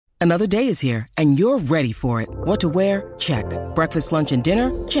Another day is here, and you're ready for it. What to wear? Check. Breakfast, lunch, and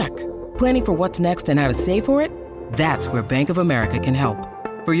dinner? Check. Planning for what's next and how to save for it? That's where Bank of America can help.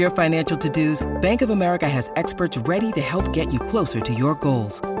 For your financial to-dos, Bank of America has experts ready to help get you closer to your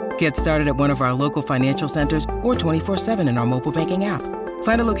goals. Get started at one of our local financial centers or 24/7 in our mobile banking app.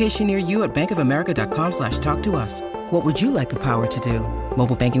 Find a location near you at bankofamerica.com/talktous. What would you like the power to do?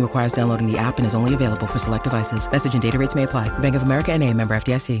 Mobile banking requires downloading the app and is only available for select devices. Message and data rates may apply. Bank of America N.A., member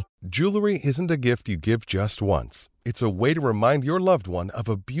FDIC. Jewelry isn't a gift you give just once. It's a way to remind your loved one of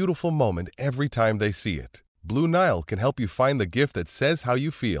a beautiful moment every time they see it. Blue Nile can help you find the gift that says how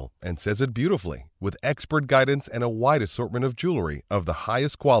you feel and says it beautifully, with expert guidance and a wide assortment of jewelry of the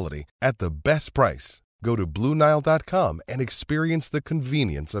highest quality at the best price. Go to BlueNile.com and experience the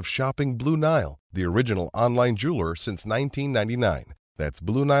convenience of shopping Blue Nile, the original online jeweler since 1999. That's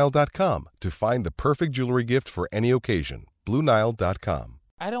BlueNile.com to find the perfect jewelry gift for any occasion. BlueNile.com.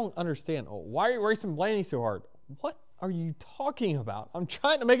 I don't understand. Why are you racing Blaney so hard? What are you talking about? I'm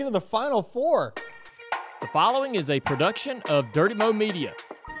trying to make it to the Final Four. The following is a production of Dirty Mo Media.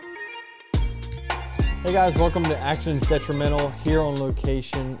 Hey guys, welcome to Actions Detrimental here on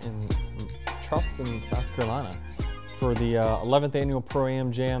location in Charleston, South Carolina for the 11th annual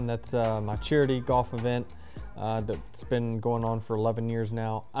Pro-Am Jam. That's my charity golf event that's been going on for 11 years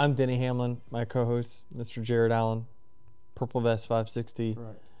now. I'm Denny Hamlin, my co-host, Mr. Jared Allen, Purple Vest 560.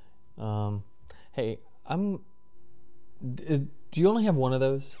 Right. Hey, do you only have one of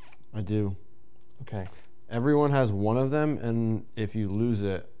those? I do. Okay. Everyone has one of them, and if you lose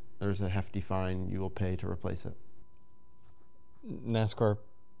it, there's a hefty fine you will pay to replace it. NASCAR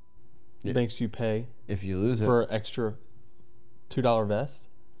makes you pay if you lose for an extra $2 vest?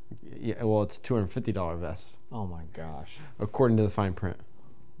 Yeah, well, it's a $250 vest. Oh my gosh. According to the fine print.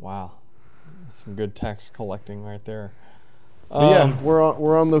 Wow. That's some good tax collecting right there. Yeah,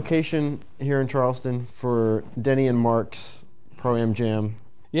 we're on location here in Charleston for Denny and Mark's Pro-Am Jam.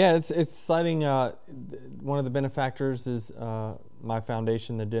 Yeah, it's exciting. One of the benefactors is my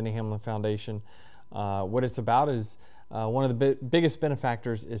foundation, the Denny Hamlin Foundation. What it's about is one of the biggest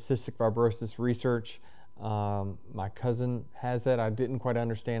benefactors is cystic fibrosis research. My cousin has that. I didn't quite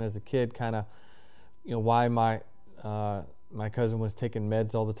understand as a kid kind of, why my cousin was taking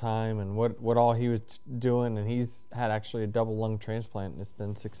meds all the time and what all he was doing. And he's had actually a double lung transplant and it's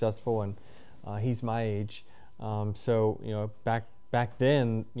been successful, and he's my age. So, back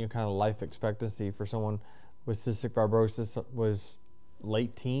then, kind of life expectancy for someone with cystic fibrosis was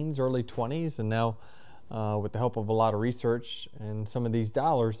late teens, early 20s, and now with the help of a lot of research and some of these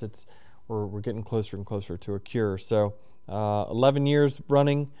dollars, we're getting closer and closer to a cure. So 11 years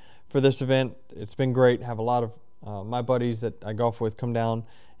running for this event. It's been great. Have a lot of my buddies that I golf with come down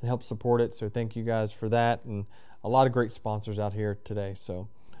and help support it, so thank you guys for that, and a lot of great sponsors out here today. So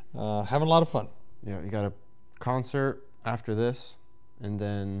having a lot of fun. Yeah, you got a concert after this, and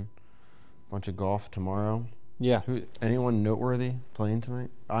then a bunch of golf tomorrow. Yeah. Anyone noteworthy playing tonight?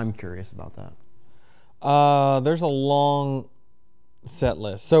 I'm curious about that. There's a long set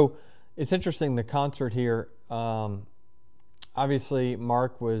list. So it's interesting, the concert here. Obviously,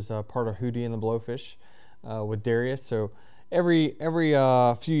 Mark was part of Hootie and the Blowfish with Darius. So every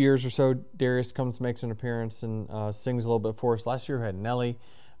few years or so, Darius makes an appearance and sings a little bit for us. Last year we had Nelly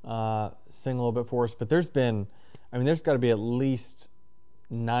sing a little bit for us. But there's got to be at least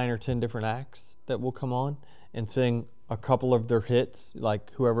 9 or 10 different acts that will come on and sing a couple of their hits,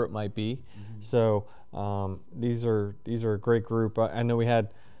 like whoever it might be. Mm-hmm. So these are a great group. I know we had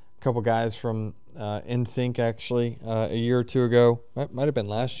a couple guys from NSYNC actually a year or two ago. Might have been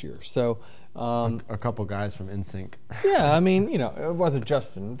last year. So a couple guys from NSYNC. Yeah, it wasn't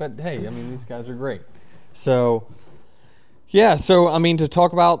Justin, but hey, these guys are great. So yeah, to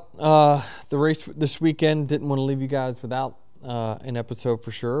talk about the race this weekend, didn't want to leave you guys without an episode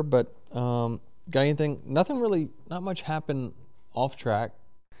for sure, but got anything? Not much happened off track.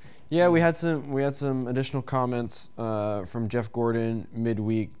 Yeah, we had some additional comments from Jeff Gordon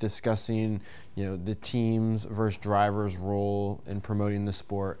midweek discussing, the teams versus drivers' role in promoting the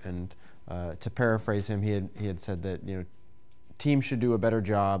sport. And to paraphrase him, he had said that teams should do a better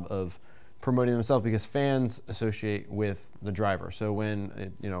job of promoting themselves because fans associate with the driver. So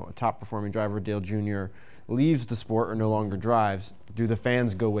when a top performing driver, Dale Jr., leaves the sport or no longer drives, do the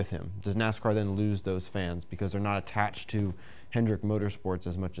fans go with him? Does NASCAR then lose those fans because they're not attached to Hendrick Motorsports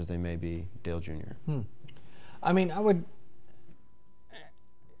as much as they may be Dale Jr.?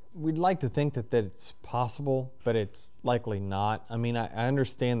 We'd like to think that it's possible, but it's likely not. I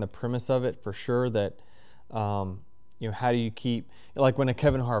understand the premise of it for sure, that how do you keep, like when a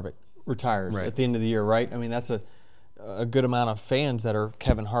Kevin Harvick retires at the end of the year, right? That's a good amount of fans that are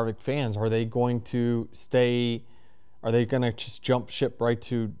Kevin Harvick fans. Are they going to stay? Are they going to just jump ship right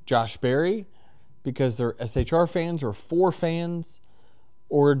to Josh Berry because they're SHR fans or 4 fans,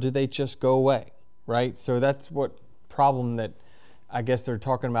 or do they just go away, right? So that's what problem that I guess they're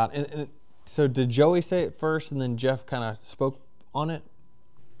talking about. And so did Joey say it first, and then Jeff kind of spoke on it?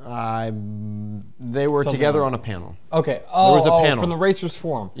 They were Something together like on a panel. Okay. There was a panel. From the Racers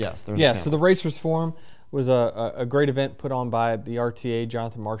Forum. Yes, there was a panel. So the Racers Forum was a great event put on by the RTA.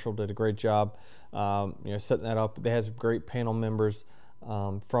 Jonathan Marshall did a great job, setting that up. They had some great panel members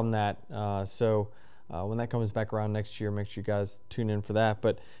from that. So when that comes back around next year, make sure you guys tune in for that.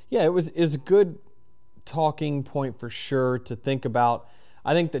 But yeah, it was a good talking point for sure to think about.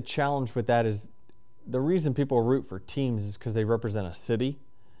 I think the challenge with that is the reason people root for teams is because they represent a city,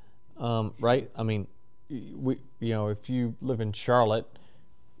 right? I mean, if you live in Charlotte,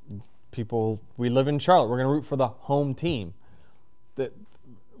 we live in Charlotte. We're going to root for the home team.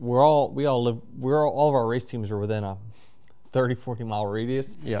 All of our race teams are within a 30, 40 mile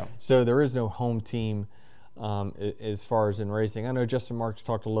radius. Yeah. So there is no home team as far as in racing. I know Justin Marks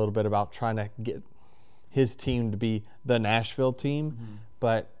talked a little bit about trying to get his team to be the Nashville team,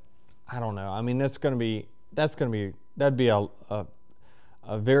 but I don't know. I mean, that'd be a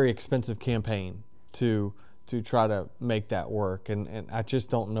very expensive campaign to try to make that work, and I just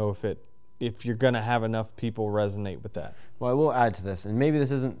don't know if you're going to have enough people resonate with that. Well, I will add to this, and maybe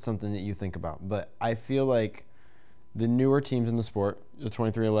this isn't something that you think about, but I feel like the newer teams in the sport, the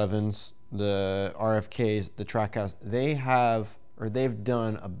 2311s, the RFKs, the Trackhouse, they've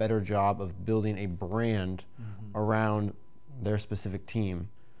done a better job of building a brand around their specific team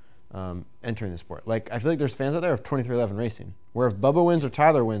entering the sport. Like, I feel like there's fans out there of 2311 racing, where if Bubba wins or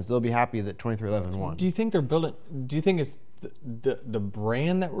Tyler wins, they'll be happy that 2311 won. Do you think they're building? Do you think it's the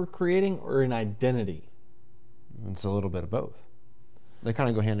brand that we're creating, or an identity? It's a little bit of both. They kind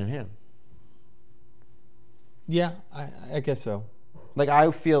of go hand in hand. Yeah, I guess so. Like, I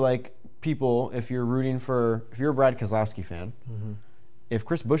feel like people, if you're a Brad Keselowski fan, if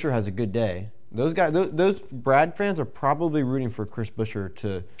Chris Buescher has a good day, those Brad fans are probably rooting for Chris Buescher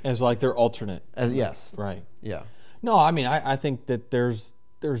to as like their alternate. Yes. Right. Yeah. No, I mean I think that there's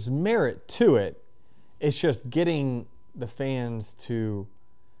merit to it. It's just getting the fans to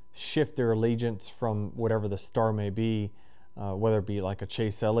shift their allegiance from whatever the star may be, whether it be like a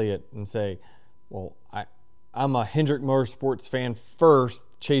Chase Elliott, and say, well, I'm a Hendrick Motorsports fan first,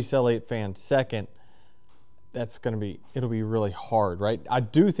 Chase Elliott fan second. It'll be really hard, right? I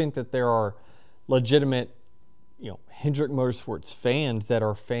do think that there are legitimate, Hendrick Motorsports fans that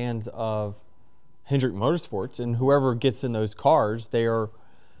are fans of Hendrick Motorsports, and whoever gets in those cars, they are,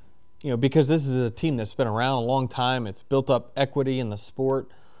 because this is a team that's been around a long time. It's built up equity in the sport.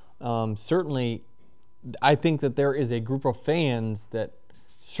 Certainly, I think that there is a group of fans that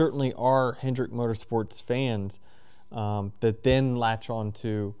certainly are Hendrick Motorsports fans that then latch on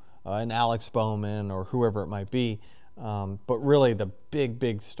to an Alex Bowman or whoever it might be. But really the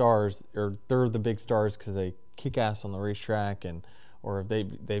big stars, they're the big stars because they kick ass on the racetrack, or if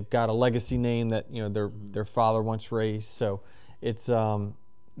they've got a legacy name that their father once raced. So it's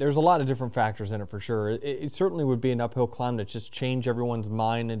there's a lot of different factors in it for sure. It certainly would be an uphill climb to just change everyone's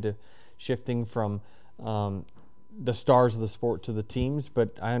mind into shifting from the stars of the sport to the teams, but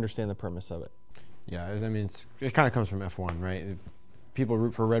I understand the premise of it. Yeah, I mean, it kind of comes from F1, right? People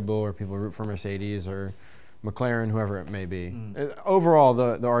root for Red Bull, or people root for Mercedes, or McLaren, whoever it may be. Overall,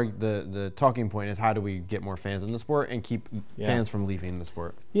 the talking point is how do we get more fans in the sport and keep fans from leaving the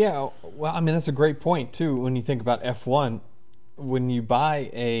sport? Yeah, well, I mean, that's a great point, too, when you think about F1. When you buy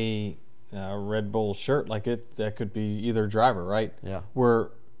a Red Bull shirt, that could be either driver, right? Yeah.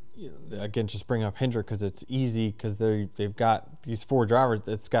 Where, again, just bring up Hendrick because it's easy because they've got these 4 drivers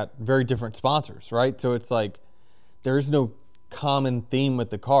that's got very different sponsors, right? So it's like there is no common theme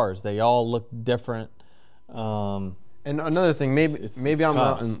with the cars. They all look different. And another thing, maybe I'm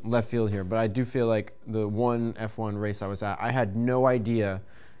tough. out in left field here, but I do feel like the one F1 race I was at, I had no idea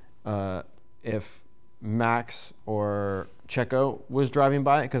if Max or Checo was driving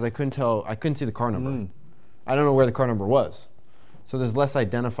by because I couldn't see the car number. I don't know where the car number was. So there's less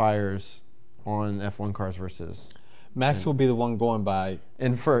identifiers on F1 cars versus Max will be the one going by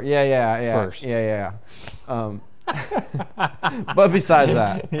first. Yeah. But besides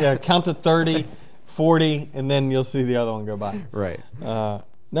that, count to 30, 40, and then you'll see the other one go by. Right. No,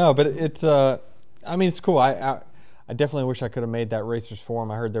 but it's it's cool. I definitely wish I could have made that Racers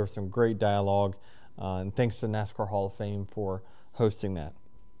Forum. I heard there was some great dialogue, and thanks to NASCAR Hall of Fame for hosting that.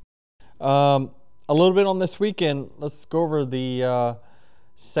 A little bit on this weekend. Let's go over the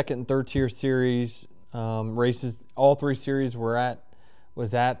second and third tier series. races. All 3 series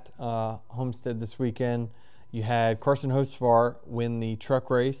was at Homestead this weekend. You had Carson Hocevar win the truck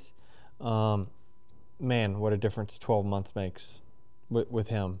race. Man, what a difference 12 months makes with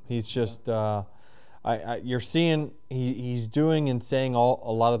him. He's just you're seeing he's doing and saying a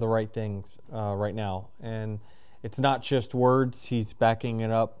lot of the right things right now, and it's not just words. He's backing it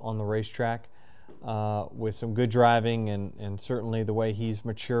up on the racetrack with some good driving, and certainly the way he's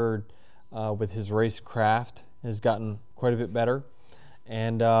matured with his race craft has gotten quite a bit better.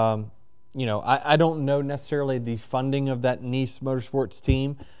 And I don't know necessarily the funding of that Nice Motorsports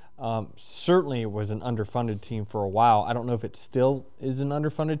team. Certainly it was an underfunded team for a while. I don't know if it still is an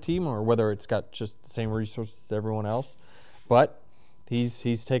underfunded team or whether it's got just the same resources as everyone else. But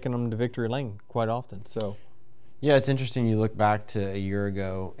he's taken them to victory lane quite often. So, yeah, it's interesting. You look back to a year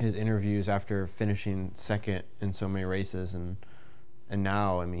ago, his interviews after finishing second in so many races, and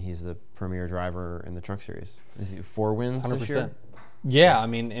now, I mean, he's the premier driver in the Truck Series. Is he 4 wins 100%. This year? Yeah, I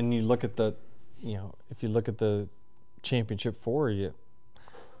mean, and you look at if you look at the championship 4,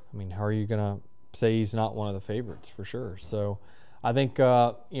 how are you going to say he's not one of the favorites for sure? So I think,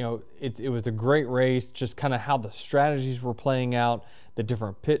 it was a great race, just kind of how the strategies were playing out, the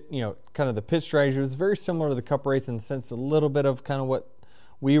different kind of the pit strategy was very similar to the Cup race in the sense a little bit of kind of what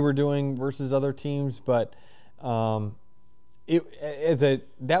we were doing versus other teams. But that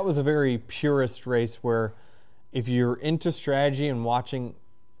was a very purist race where if you're into strategy and watching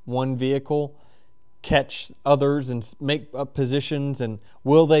one vehicle catch others and make up positions and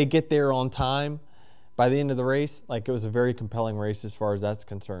will they get there on time by the end of the race, like it was a very compelling race as far as that's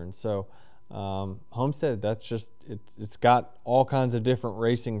concerned. So Homestead, that's just it's got all kinds of different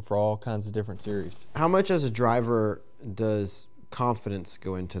racing for all kinds of different series. How much as a driver does confidence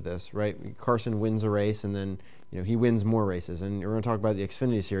go into this, right? Carson wins a race and then he wins more races, and we're going to talk about the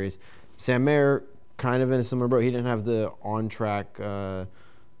Xfinity series. Sam Mayer kind of in a similar boat. He didn't have the on-track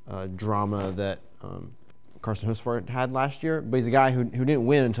drama that Carson Hocevar had last year, but he's a guy who didn't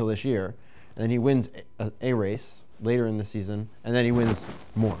win until this year, and then he wins a race later in the season, and then he wins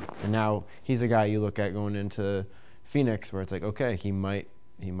more. And now he's a guy you look at going into Phoenix where it's like, okay, he might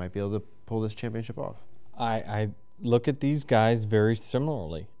be able to pull this championship off. I look at these guys very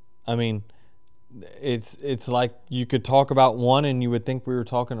similarly. I mean, it's like you could talk about one and you would think we were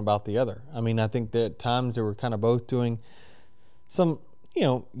talking about the other. I mean, I think that at times they were kind of both doing some,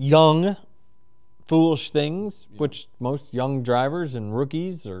 young, foolish things, which most young drivers and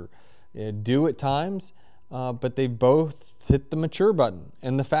rookies do at times. But they both hit the mature button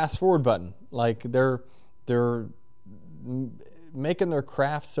and the fast forward button. Like they're making their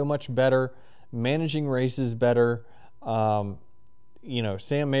craft so much better, managing races better. Sam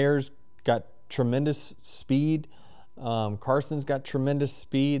Mayer's got tremendous speed. Carson's got tremendous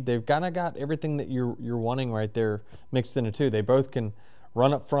speed. They've kind of got everything that you're wanting right there mixed into two. They both can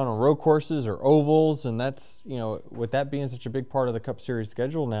run up front on road courses or ovals, and that's, with that being such a big part of the Cup Series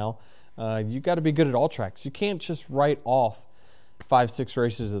schedule now, you got to be good at all tracks. You can't just write off 5-6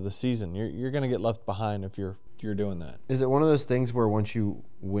 races of the season. You're going to get left behind if you're doing that. Is it one of those things where once you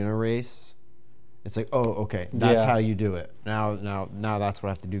win a race, it's like, oh, okay, that's how you do it. Now that's what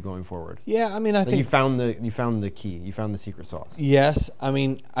I have to do going forward. Yeah, I mean, I think you found the key. You found the secret sauce. Yes, I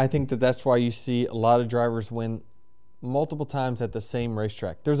mean, I think that's why you see a lot of drivers win multiple times at the same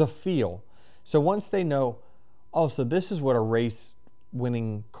racetrack. There's a feel. So once they know, so this is what a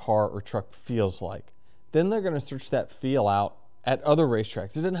race-winning car or truck feels like, then they're going to search that feel out at other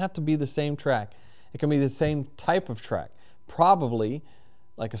racetracks. It doesn't have to be the same track. It can be the same type of track. Probably,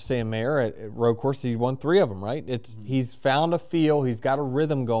 like a Sam Mayer at road course, he won 3 of them, right? He's found a feel. He's got a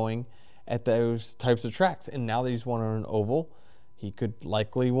rhythm going at those types of tracks. And now that he's won on an oval, he could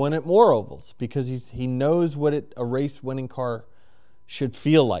likely win at more ovals because he knows what a race-winning car should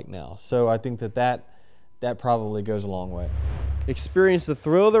feel like now. So I think that probably goes a long way. Experience the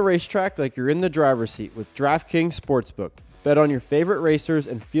thrill of the racetrack like you're in the driver's seat with DraftKings Sportsbook. Bet on your favorite racers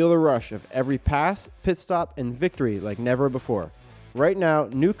and feel the rush of every pass, pit stop, and victory like never before. Right now,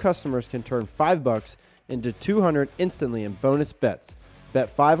 new customers can turn $5 into $200 instantly in bonus bets. Bet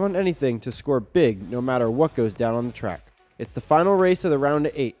 5 on anything to score big no matter what goes down on the track. It's the final race of the round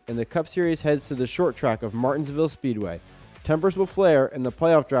of 8, and the Cup Series heads to the short track of Martinsville Speedway. Tempers will flare, and the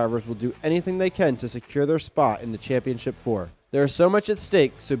playoff drivers will do anything they can to secure their spot in the Championship 4. There is so much at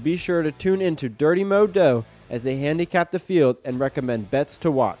stake, so be sure to tune into Dirty Mo Dough as they handicap the field and recommend bets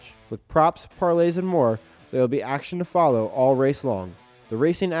to watch. With props, parlays, and more, there will be action to follow all race long. The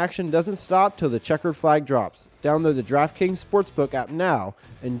racing action doesn't stop till the checkered flag drops. Download the DraftKings Sportsbook app now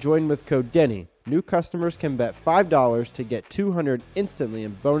and join with code DENNY. New customers can bet $5 to get $200 instantly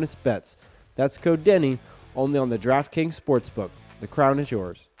in bonus bets. That's code Denny, only on the DraftKings Sportsbook. The crown is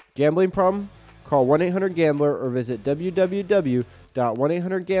yours. Gambling problem? Call 1-800-GAMBLER or visit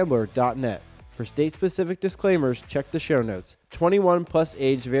www.1800gambler.net. For state-specific disclaimers, check the show notes. 21 plus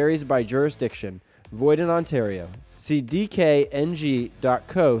age varies by jurisdiction. Void in Ontario. See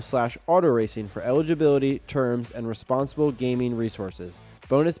dkng.co/autoracing for eligibility, terms, and responsible gaming resources.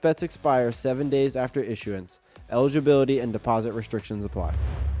 Bonus bets expire 7 days after issuance. Eligibility and deposit restrictions apply.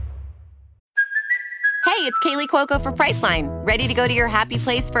 Hey, it's Kaylee Cuoco for Priceline. Ready to go to your happy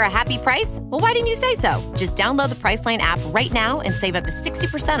place for a happy price? Well, why didn't you say so? Just download the Priceline app right now and save up to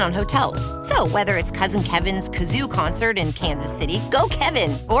 60% on hotels. So whether it's Cousin Kevin's Kazoo Concert in Kansas City, go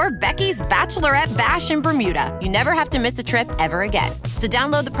Kevin, or Becky's Bachelorette Bash in Bermuda, you never have to miss a trip ever again. So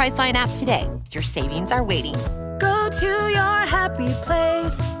download the Priceline app today. Your savings are waiting. Go to your happy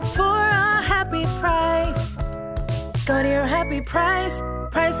place for a happy price. Go to your happy price,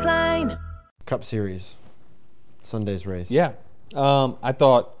 Priceline. Cup Series. Sunday's race. Yeah. I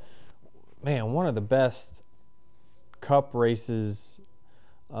thought, man, one of the best Cup races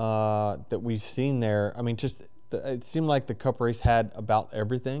that we've seen there. I mean, it seemed like the Cup race had about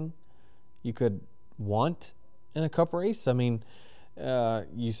everything you could want in a Cup race. I mean,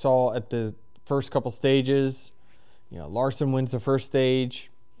 you saw at the first couple stages, Larson wins the first stage.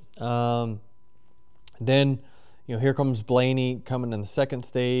 Then, here comes Blaney coming in the second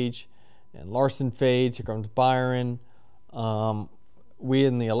stage. And Larson fades. Here comes Byron. We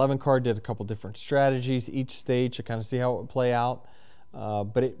in the 11 car did a couple different strategies each stage to kind of see how it would play out.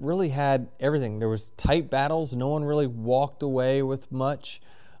 But it really had everything. There was tight battles. No one really walked away with much.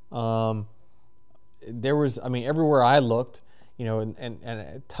 There was, everywhere I looked, and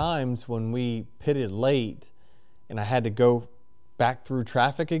at times when we pitted late and I had to go back through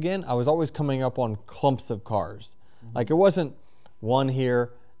traffic again, I was always coming up on clumps of cars. Mm-hmm. Like it wasn't one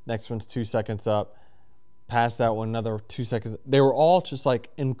here, next one's 2 seconds up, past that one, another 2 seconds. They were all just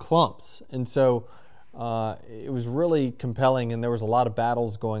like in clumps. And so it was really compelling, and there was a lot of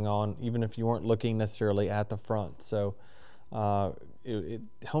battles going on, even if you weren't looking necessarily at the front. So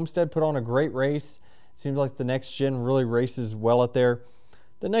Homestead put on a great race. It seems like the Next Gen really races well out there.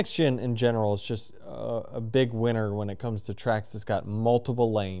 The Next Gen in general is just a big winner when it comes to tracks that's got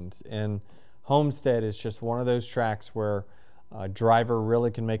multiple lanes. And Homestead is just one of those tracks where a driver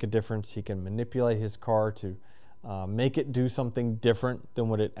really can make a difference. He can manipulate his car to make it do something different than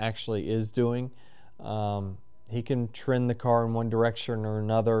what it actually is doing. He can trend the car in one direction or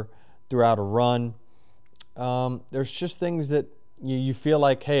another throughout a run. There's just things that you feel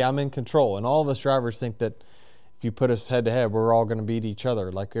like, hey, I'm in control. And all of us drivers think that if you put us head-to-head, we're all going to beat each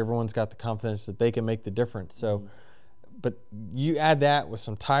other. Like everyone's got the confidence that they can make the difference. So, but you add that with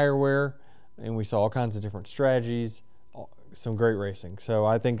some tire wear, and we saw all kinds of different strategies, some great racing. So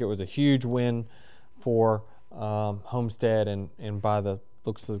I think it was a huge win for Homestead, and by the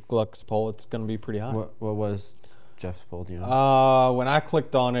looks of the Gluck's poll, it's going to be pretty high. What was Jeff's poll? Do you know? When I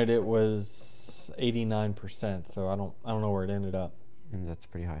clicked on it, it was 89%. So I don't know where it ended up. That's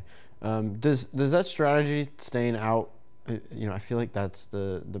pretty high. Does that strategy staying out? I feel like that's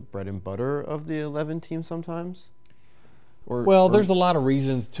the bread and butter of the 11 team sometimes. There's a lot of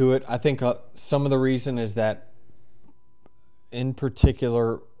reasons to it. I think some of the reason is that, in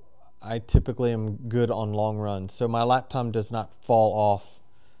particular, I typically am good on long runs, so my lap time does not fall off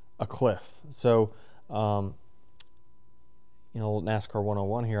a cliff. So, NASCAR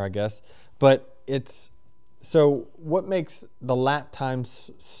 101 here, I guess. But so what makes the lap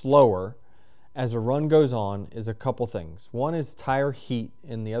times slower as a run goes on is a couple things. One is tire heat,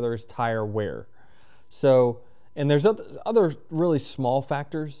 and the other is tire wear. So, and there's other really small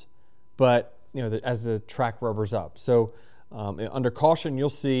factors, but as the track rubbers up. So, under caution, you'll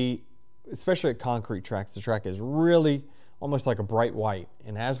see, especially at concrete tracks, the track is really almost like a bright white.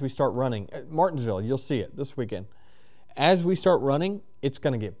 And as we start running, at Martinsville, you'll see it this weekend. As we start running, it's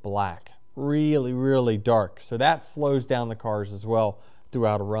going to get black, really, really dark. So that slows down the cars as well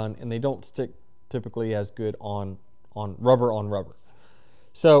throughout a run, and they don't stick typically as good on rubber.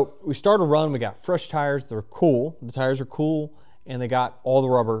 So we start a run, we got fresh tires, they're cool. The tires are cool, and they got all the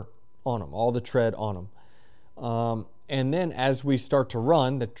rubber on them, all the tread on them. And then as we start to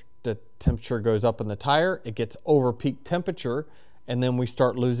run, the temperature goes up in the tire, it gets over peak temperature, and then we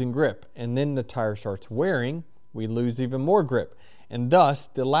start losing grip. And then the tire starts wearing, we lose even more grip. And thus,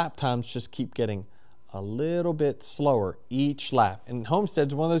 the lap times just keep getting a little bit slower each lap. And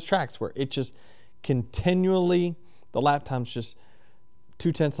Homestead's one of those tracks where it just continually, the lap times just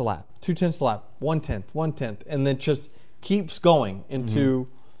 0.2 a lap, 0.2 a lap, 1/10, and then just keeps going into,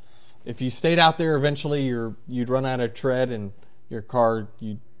 if you stayed out there, eventually you'd run out of tread and your car,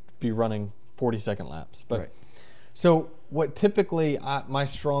 you'd be running 40-second laps. But Right. so what typically my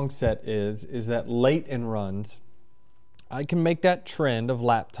strong set is that late in runs, I can make that trend of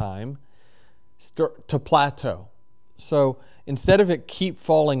lap time start to plateau. So instead of it keep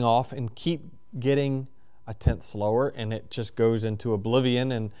falling off and keep getting a tenth slower and it just goes into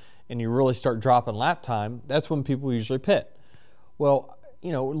oblivion and you really start dropping lap time, that's when people usually pit. Well,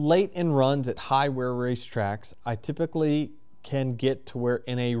 late in runs at high wear racetracks, I typically can get to where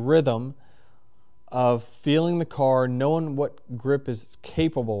in a rhythm of feeling the car, knowing what grip is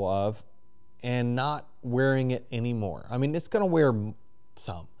capable of, and not wearing it anymore. I mean, it's going to wear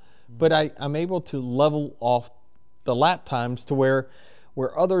some, but I'm able to level off the lap times to where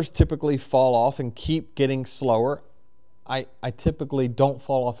others typically fall off and keep getting slower. I typically don't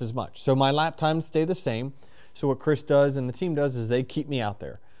fall off as much. So my lap times stay the same. So what Chris does and the team does is they keep me out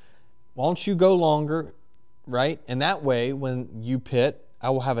there. Why don't you go longer, right? And that way, when you pit, I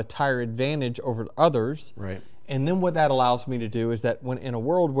will have a tire advantage over others. Right. And then what that allows me to do is that when in a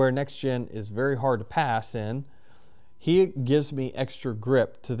world where next gen is very hard to pass in, he gives me extra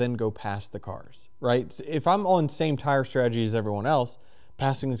grip to then go past the cars, right? So if I'm on same tire strategy as everyone else,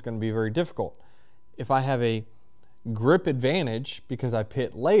 passing is going to be very difficult. If I have a grip advantage because I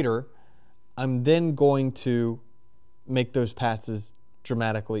pit later, I'm then going to make those passes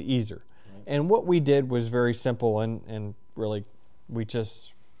dramatically easier. Right. And what we did was very simple and really we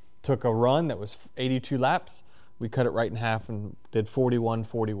just took a run that was 82 laps. We cut it right in half and did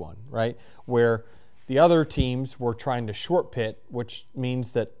 41-41, right? Where the other teams were trying to short pit, which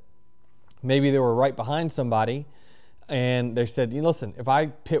means that maybe they were right behind somebody and they said, listen, if I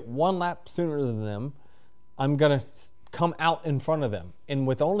pit one lap sooner than them, I'm going to come out in front of them. And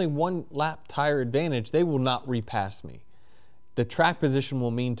with only one lap tire advantage, they will not repass me. The track position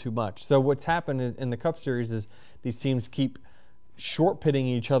will mean too much. So what's happened in the Cup Series is these teams keep short pitting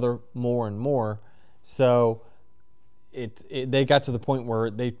each other more and more. So they got to the point where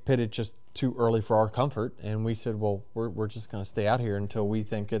they pitted just too early for our comfort. And we said, well, we're just going to stay out here until we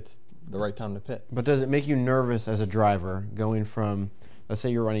think it's the right time to pit. But does it make you nervous as a driver going from, let's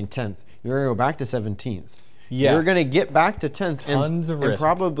say you're running 10th, you're going to go back to 17th. Yes. You're going to get back to 10th Tons of risk. And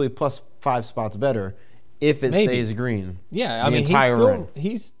probably plus 5 spots better if it stays green. Yeah, I mean,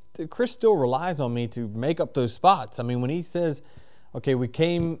 Chris still relies on me to make up those spots. I mean, when he says, okay, we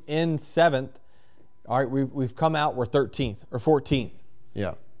came in 7th, all right, we've come out, we're 13th or 14th.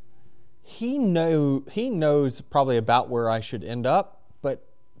 Yeah. He knows probably about where I should end up, but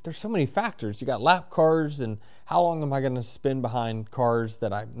there's so many factors. You got lap cars and how long am I going to spend behind cars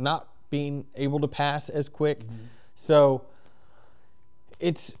that I'm not being able to pass as quick. Mm-hmm. So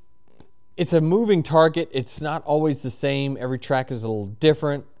it's a moving target. It's not always the same. Every track is a little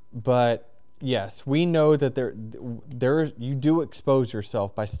different, but yes, we know that you do expose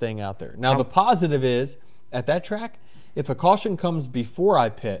yourself by staying out there. Now the positive is at that track, if a caution comes before I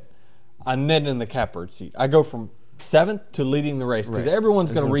pit, I'm then in the catbird seat. I go from 7th to leading the race because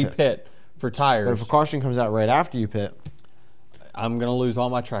everyone's going to re-pit for tires. But if a caution comes out right after you pit, I'm going to lose all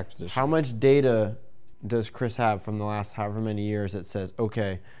my track position. How much data does Chris have from the last however many years that says,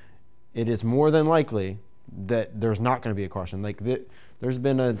 okay, it is more than likely that there's not going to be a caution? Like there's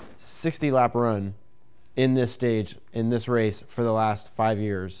been a 60-lap run in this stage, in this race for the last 5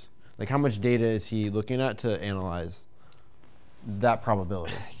 years. Like how much data is he looking at to analyze that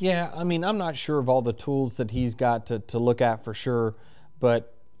probability? Yeah, I mean, I'm not sure of all the tools that he's got to look at for sure,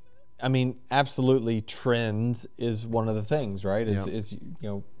 but I mean, absolutely, trends is one of the things, right? Is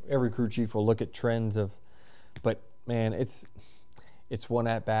every crew chief will look at trends but man, it's one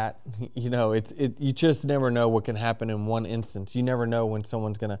at bat. You just never know what can happen in one instance. You never know when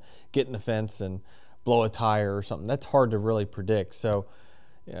someone's going to get in the fence and blow a tire or something. That's hard to really predict. So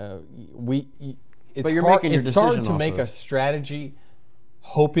it's hard to make a strategy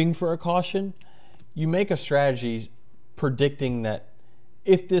hoping for a caution. You make a strategy predicting that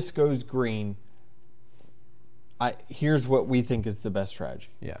if this goes green, here's what we think is the best strategy.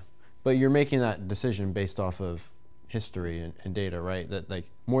 Yeah, but you're making that decision based off of history and data, right? That like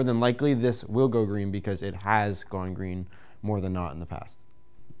more than likely this will go green because it has gone green more than not in the past,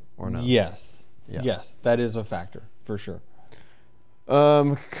 or no? Yes, yes, that is a factor for sure.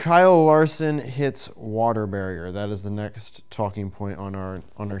 Kyle Larson hits water barrier. That is the next talking point on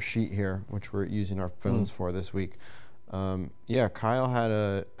our sheet here, which we're using our phones for this week. Kyle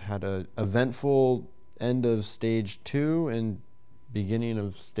had a eventful end of stage 2 and beginning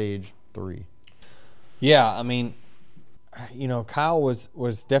of stage 3. Yeah, I mean, Kyle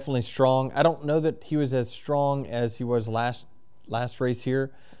was definitely strong. I don't know that he was as strong as he was last race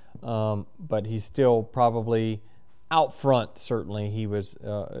here, but he's still probably out front, certainly he was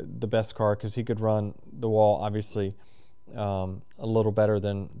the best car because he could run the wall, obviously, a little better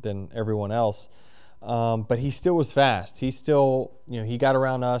than everyone else. But he still was fast. He still, he got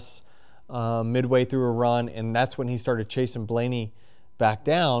around us midway through a run, and that's when he started chasing Blaney back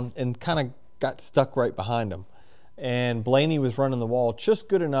down and kind of got stuck right behind him. And Blaney was running the wall just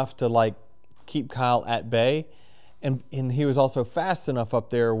good enough to keep Kyle at bay, and he was also fast enough up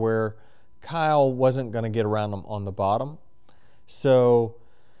there where Kyle wasn't going to get around him on the bottom. So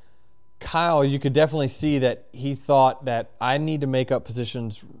Kyle, you could definitely see that he thought that I need to make up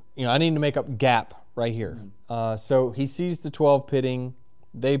positions, I need to make up gap right here. So he sees the 12 pitting,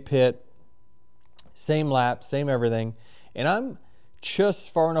 they pit, same lap, same everything, and I'm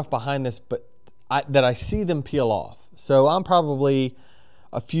just far enough behind this that I see them peel off. So I'm probably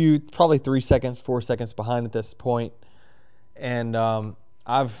 3 seconds, 4 seconds behind at this point, and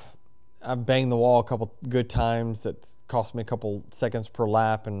I've banged the wall a couple good times. That's cost me a couple seconds per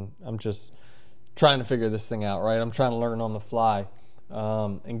lap, and I'm just trying to figure this thing out, right? I'm trying to learn on the fly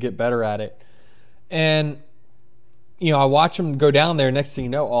and get better at it. And, I watch him go down there. Next thing you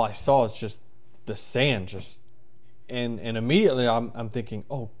know, all I saw is just the sand. And immediately I'm thinking,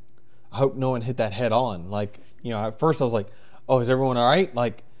 oh, I hope no one hit that head on. At first I was like, oh, is everyone all right?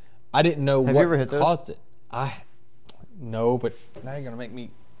 I didn't know what caused it. No, but now you're going to make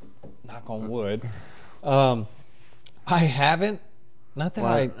me knock on wood. I haven't. Not that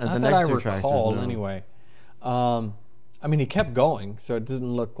I recall anyway. He kept going, so it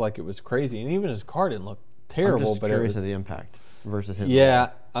doesn't look like it was crazy. And even his car didn't look terrible. I'm just curious of the impact versus hitting the wall.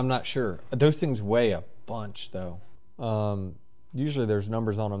 I'm not sure. Those things weigh a bunch, though. Usually there's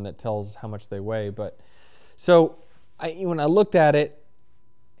numbers on them that tells how much they weigh. But so when I looked at it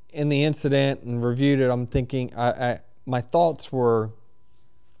in the incident and reviewed it, I'm thinking, my thoughts were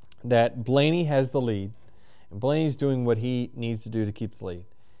that Blaney has the lead, and Blaney's doing what he needs to do to keep the lead.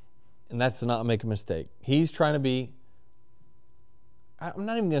 And that's to not make a mistake. He's trying to be, I'm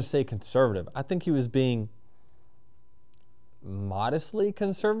not even going to say conservative. I think he was being modestly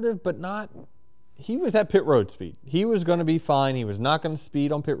conservative, but not, he was at pit road speed. He was going to be fine. He was not going to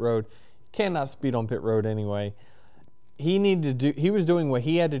speed on pit road. Cannot speed on pit road anyway. He was doing what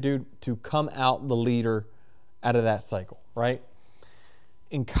he had to do to come out the leader out of that cycle, right?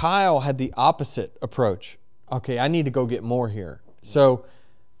 And Kyle had the opposite approach. Okay, I need to go get more here. So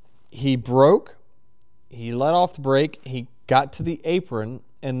he broke, he let off the brake, he got to the apron,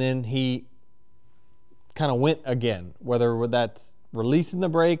 and then he kind of went again, whether that's releasing the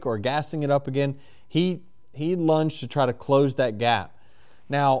brake or gassing it up again. He lunged to try to close that gap.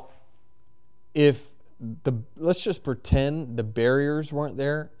 Now, let's just pretend the barriers weren't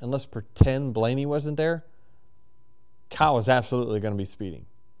there, and let's pretend Blaney wasn't there, Kyle was absolutely going to be speeding.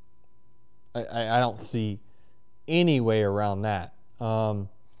 I don't see any way around that. I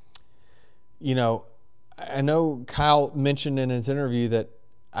know Kyle mentioned in his interview that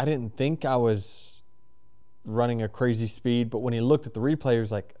I didn't think I was running a crazy speed, but when he looked at the replay, he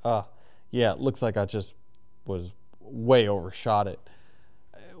was like, it looks like I just was way overshot it.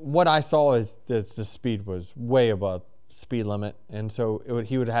 What I saw is that the speed was way above speed limit, and so it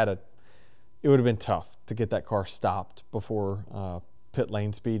would have been tough to get that car stopped before pit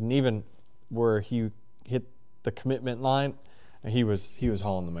lane speed, and even where he hit the commitment line, he was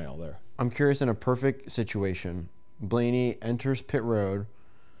hauling the mail there. I'm curious, in a perfect situation, Blaney enters pit road,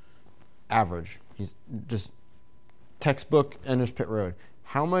 average. He's just textbook enters pit road.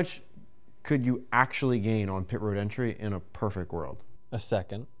 How much could you actually gain on pit road entry in a perfect world? A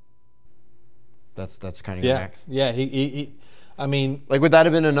second. That's kind of your max. Yeah. Would that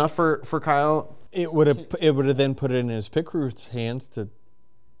have been enough for Kyle? It would have then put it in his pit crew's hands to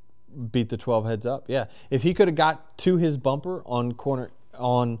beat the 12 heads up. Yeah, if he could have got to his bumper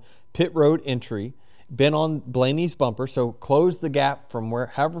on pit road entry, been on Blaney's bumper, so closed the gap from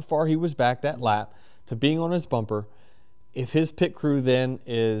however far he was back that lap to being on his bumper. If his pit crew then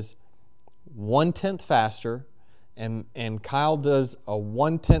is 1/10 faster, and Kyle does a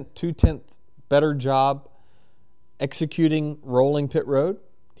 1/10, 2/10 better job executing rolling pit road,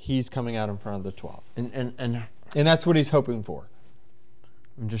 he's coming out in front of the 12. And that's what he's hoping for.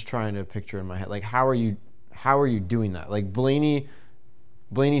 I'm just trying to picture in my head, how are you doing that?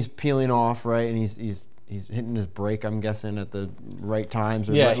 Blaney's peeling off, right, and he's hitting his brake, I'm guessing, at the right times,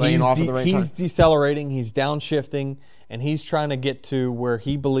 or laying off at the right time. He's decelerating, he's downshifting, and he's trying to get to where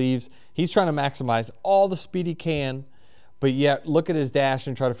he believes he's trying to maximize all the speed he can, but yet look at his dash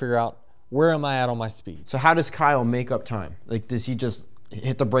and try to figure out, where am I at on my speed? So how does Kyle make up time? Does he just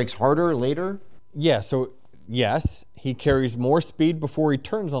hit the brakes harder later? Yeah, so yes, he carries more speed before he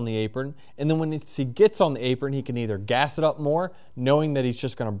turns on the apron, and then when he gets on the apron, he can either gas it up more, knowing that he's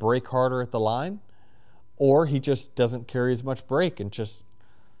just going to brake harder at the line, or he just doesn't carry as much brake and just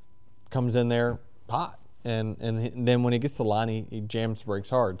comes in there hot. And then when he gets to the line, he jams brakes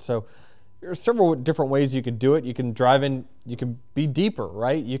hard. So there are several different ways you could do it. You can drive in, you can be deeper,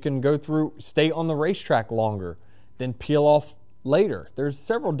 right? You can go through, stay on the racetrack longer, then peel off later. There's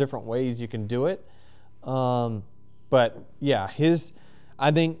several different ways you can do it. But yeah,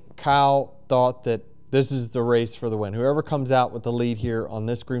 I think Kyle thought that this is the race for the win. Whoever comes out with the lead here on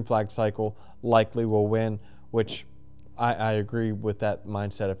this green flag cycle likely will win, which I agree with that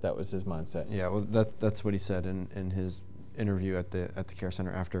mindset if that was his mindset. Yeah, well, that's what he said in his interview at the Care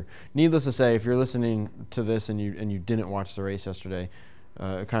Center after. Needless to say, if you're listening to this and you didn't watch the race yesterday,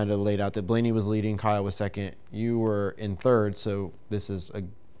 it kind of laid out that Blaney was leading, Kyle was second, you were in third, so this is a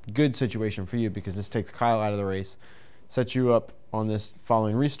good situation for you because this takes Kyle out of the race, sets you up on this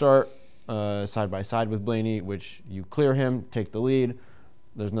following restart side by side with Blaney, which you clear him, take the lead.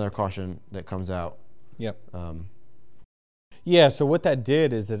 There's another caution that comes out. Yep. Yeah, so what that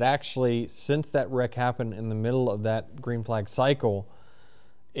did is it actually, since that wreck happened in the middle of that green flag cycle,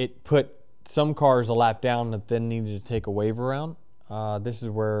 it put some cars a lap down that then needed to take a wave around. This is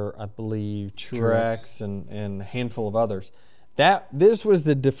where I believe Truex and a handful of others. This was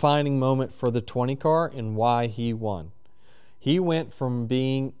the defining moment for the 20 car and why he won. He went from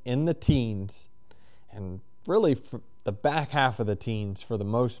being in the teens and really for the back half of the teens for the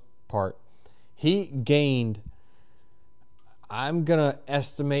most part. He gained, I'm going to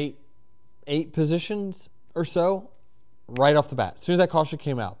estimate 8 positions or so right off the bat, as soon as that caution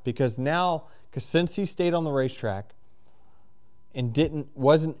came out. Because since he stayed on the racetrack and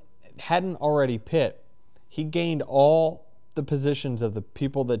hadn't already pit, he gained all the positions of the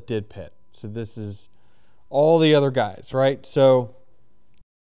people that did pit. So this is all the other guys, right? So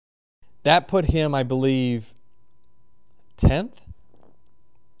that put him, I believe, 10th.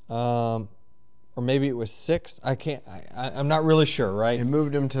 Or maybe it was 6th. I'm not really sure, right? It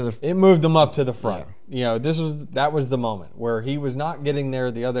moved him up to the front. Yeah. You know, that was the moment where he was not getting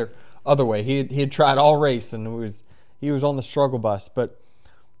there the other way. He had tried all race and he was on the struggle bus. But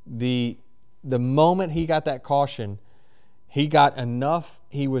the moment he got that caution, he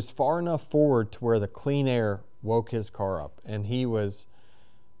was far enough forward to where the clean air woke his car up, and he was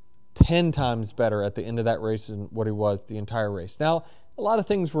 10 times better at the end of that race than what he was the entire race. Now, a lot of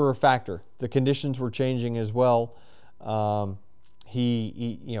things were a factor. The conditions were changing as well. They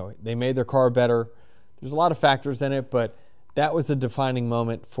made their car better. There's a lot of factors in it, but that was the defining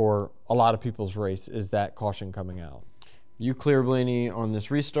moment for a lot of people's race, is that caution coming out. You clear Blaney on this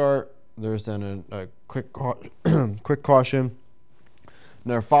restart. There's then a quick caution.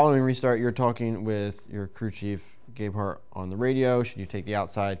 Now, following restart, you're talking with your crew chief, Gabe Hart, on the radio. Should you take the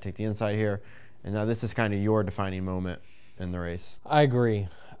outside, take the inside here? And now this is kind of your defining moment in the race. I agree.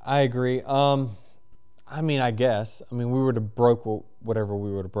 I guess. We would have broke whatever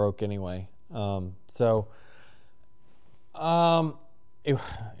we would have broke anyway. It would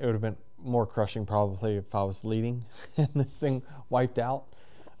have been more crushing probably if I was leading and this thing wiped out.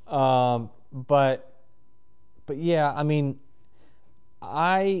 But yeah,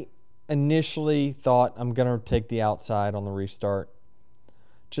 I initially thought I'm going to take the outside on the restart,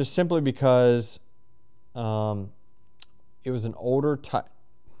 just simply because it was an older type.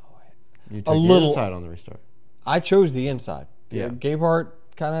 You took the inside on the restart. I chose the inside. Yeah. Gabe Hart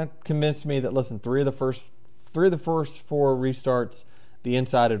kind of convinced me that, listen, three of the first 4 restarts, the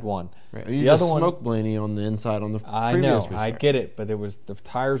inside had won. Right. You just smoked Blaney on the inside on the previous restart. I get it, but the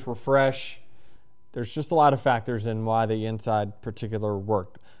tires were fresh. There's just a lot of factors in why the inside particular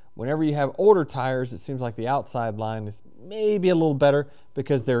worked. Whenever you have older tires, it seems like the outside line is maybe a little better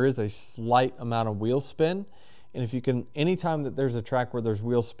because there is a slight amount of wheel spin. And if you can, anytime that there's a track where there's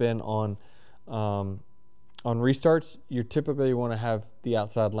wheel spin on restarts, you typically want to have the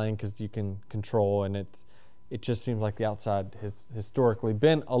outside lane because you can control, and it just seems like the outside has historically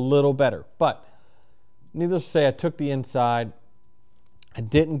been a little better. But needless to say, I took the inside. I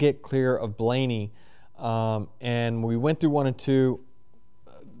didn't get clear of Blaney, and we went through 1 and 2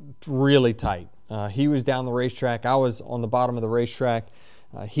 really tight. He was down the racetrack. I was on the bottom of the racetrack.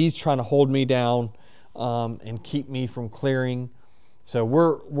 He's trying to hold me down and keep me from clearing. So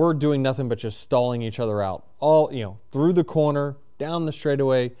we're doing nothing but just stalling each other out. All through the corner, down the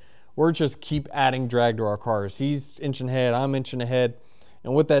straightaway. We're just keep adding drag to our cars. He's inching ahead, I'm inching ahead,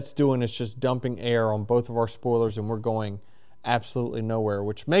 and what that's doing is just dumping air on both of our spoilers, and we're going absolutely nowhere,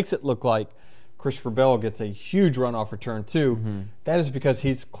 which makes it look like Christopher Bell gets a huge runoff return too. Mm-hmm. That is because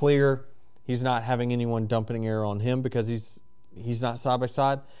he's clear. He's not having anyone dumping air on him because he's not side by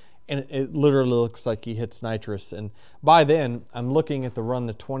side. And it literally looks like he hits nitrous. And by then, I'm looking at the run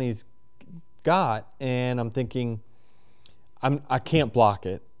the 20s got, and I'm thinking, I can't block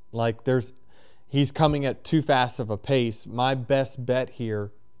it. Like he's coming at too fast of a pace. My best bet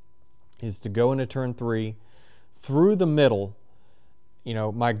here is to go into turn 3 through the middle. You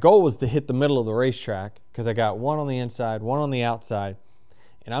know, my goal was to hit the middle of the racetrack because I got one on the inside, one on the outside,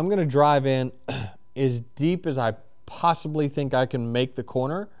 and I'm going to drive in as deep as I possibly think I can make the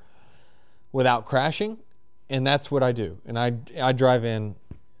corner without crashing, and that's what I do. And I drive in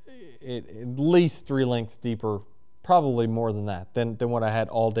at least 3 lengths deeper, probably more than that, than what I had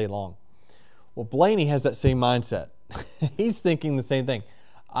all day long. Well, Blaney has that same mindset. He's thinking the same thing.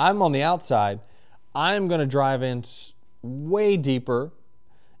 I'm on the outside. I'm going to drive in way deeper,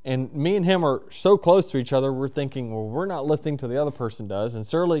 and me and him are so close to each other, we're thinking, well, we're not lifting till the other person does, and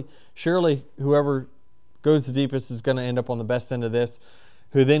surely whoever goes the deepest is going to end up on the best end of this,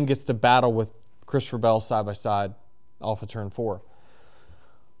 who then gets to battle with Christopher Bell side by side off of turn 4.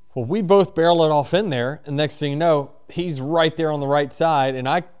 Well, we both barrel it off in there, and next thing you know, he's right there on the right side, and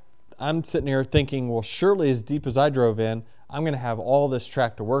I'm sitting here thinking, well, surely as deep as I drove in, I'm going to have all this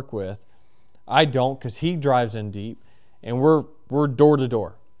track to work with. I don't, because he drives in deep, and we're door to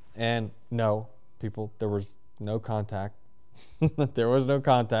door. And no, people, there was no contact. There was no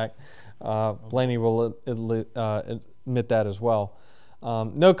contact. Blaney will admit that as well.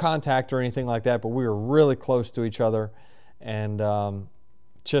 No contact or anything like that, but we were really close to each other, and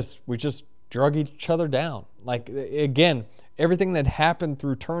we just drug each other down. Like, again, everything that happened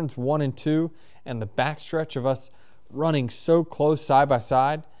through turns 1 and 2 and the backstretch of us running so close side by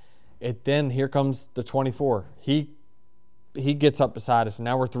side, then here comes the 24. He gets up beside us, and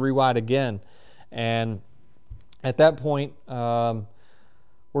now we're 3 wide again. And at that point,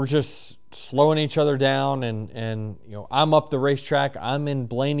 we're just slowing each other down, and you know, I'm up the racetrack. I'm in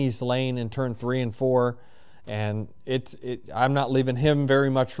Blaney's lane in turn 3 and 4, and I'm not leaving him very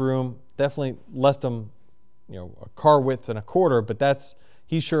much room. Definitely left him, you know, a car width and a quarter, but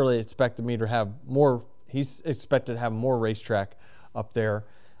he surely expected me to have more. He's expected to have more racetrack up there.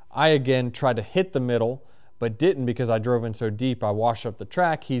 I again tried to hit the middle, but didn't because I drove in so deep. I washed up the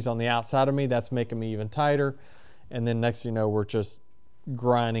track. He's on the outside of me. That's making me even tighter. And then next thing you know, we're just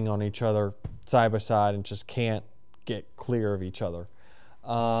grinding on each other side by side and just can't get clear of each other.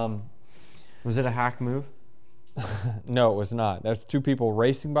 Was it a hack move? No, it was not. That's 2 people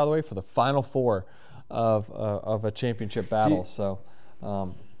racing, by the way, for the final 4 of a championship battle.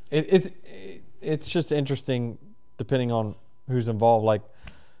 It's just interesting depending on who's involved. Like,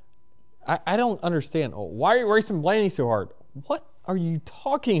 I don't understand. Why are you racing Blaney so hard? What are you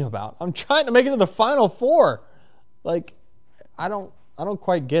talking about? I'm trying to make it to the final 4. Like, I don't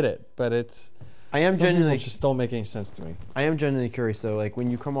quite get it, but just don't make any sense to me. I am genuinely curious though. Like, when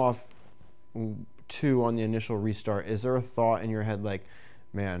you come off 2 on the initial restart, is there a thought in your head like,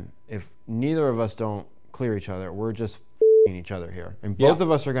 man, if neither of us don't clear each other, we're just each other here, and both of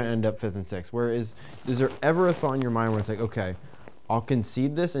us are going to end up 5th and 6th? Is there ever a thought in your mind where it's like, okay, I'll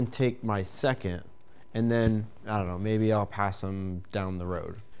concede this and take my 2nd, and then, I don't know, maybe I'll pass him down the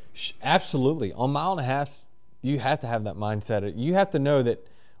road? Absolutely. On mile and a half, you have to have that mindset. You have to know that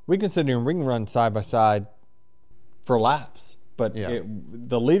we can sit here and ring run side by side for laps, but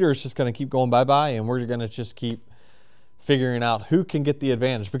the leader is just going to keep going bye-bye, and we're going to just keep figuring out who can get the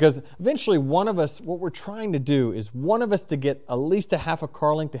advantage. Because eventually one of us, what we're trying to do is one of us to get at least a half a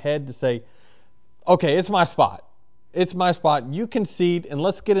car length ahead to say, okay, it's my spot. It's my spot. You concede, and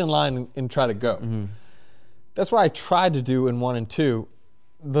let's get in line and try to go. Mm-hmm. That's what I tried to do in 1 and 2.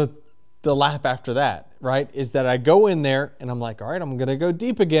 The lap after that, right, is that I go in there, and I'm like, all right, I'm going to go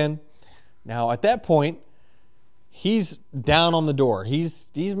deep again. Now, at that point, he's down on the door.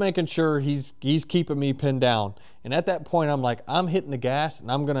 He's making sure he's keeping me pinned down. And at that point, I'm like, I'm hitting the gas,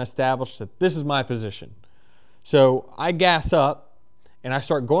 and I'm going to establish that this is my position. So I gas up, and I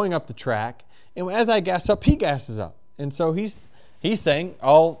start going up the track. And as I gas up, he gasses up. And so he's saying,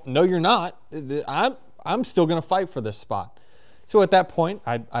 oh, no, you're not. I'm still going to fight for this spot. So at that point,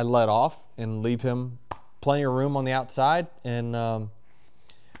 I let off and leave him plenty of room on the outside. And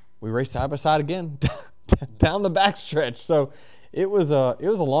we raced side by side again down the backstretch. So it was a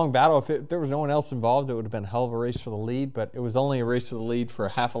long battle. If there was no one else involved, it would have been a hell of a race for the lead. But it was only a race for the lead for a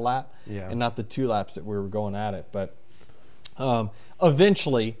half a lap, and not the 2 laps that we were going at it. But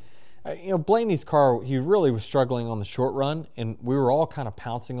eventually, Blaney's car, he really was struggling on the short run, and we were all kind of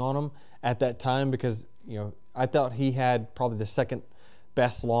pouncing on him at that time because I thought he had probably the 2nd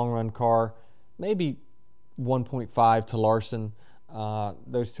best long run car, maybe 1.5 to Larson.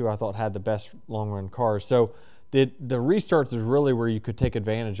 those two I thought had the best long-run cars. So the restarts is really where you could take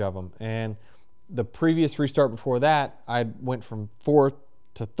advantage of them. And the previous restart before that, I went from 4th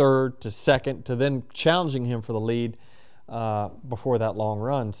to 3rd to 2nd to then challenging him for the lead before that long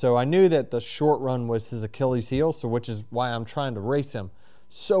run. So I knew that the short run was his Achilles heel, so which is why I'm trying to race him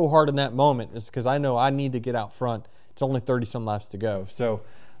so hard in that moment, is because I know I need to get out front. It's only 30-some laps to go. So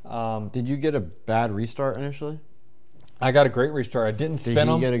did you get a bad restart initially? I got a great restart. I didn't spin him.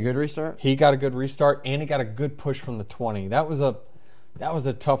 Did he get a good restart? He got a good restart, and he got a good push from the 20. That was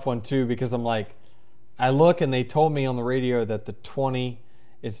a tough one too, because I'm like, I look and they told me on the radio that the 20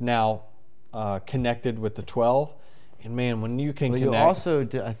 is now connected with the 12. And man, when you can connect. You also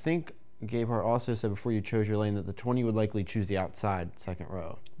did, I think Gabehart also said before you chose your lane that the 20 would likely choose the outside second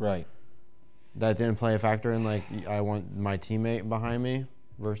row. Right. That didn't play a factor in, like, I want my teammate behind me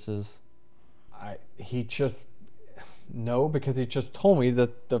versus. No, because he just told me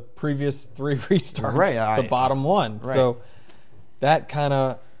that the previous 3 restarts, right, the bottom one. Right. So that kind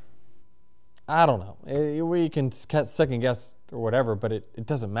of, I don't know. We can second guess or whatever, but it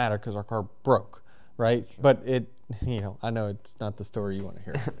doesn't matter because our car broke, right? Sure. But I know it's not the story you want to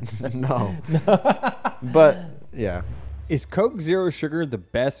hear. No. But, yeah. Is Coke Zero Sugar the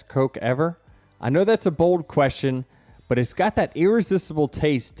best Coke ever? I know that's a bold question, but it's got that irresistible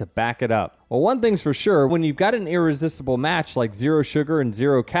taste to back it up. Well, one thing's for sure, when you've got an irresistible match like zero sugar and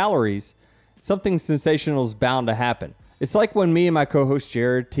 0 calories, something sensational is bound to happen. It's like when me and my co-host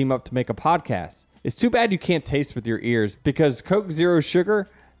Jared team up to make a podcast. It's too bad you can't taste with your ears, because Coke Zero Sugar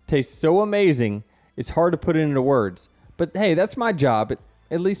tastes so amazing, it's hard to put it into words. But hey, that's my job,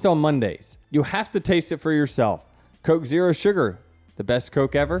 at least on Mondays. You have to taste it for yourself. Coke Zero Sugar, the best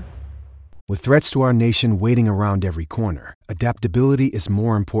Coke ever. With threats to our nation waiting around every corner, adaptability is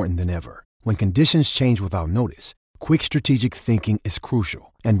more important than ever. When conditions change without notice, quick strategic thinking is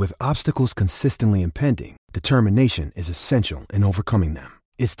crucial. And with obstacles consistently impending, determination is essential in overcoming them.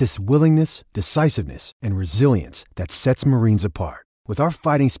 It's this willingness, decisiveness, and resilience that sets Marines apart. With our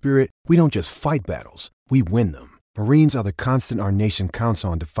fighting spirit, we don't just fight battles, we win them. Marines are the constant our nation counts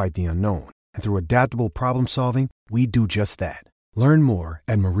on to fight the unknown. And through adaptable problem solving, we do just that. Learn more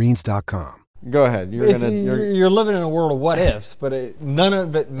at marines.com. Go ahead. You're living in a world of what ifs, but none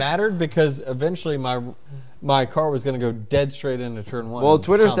of it mattered, because eventually my car was going to go dead straight into turn 1. Well,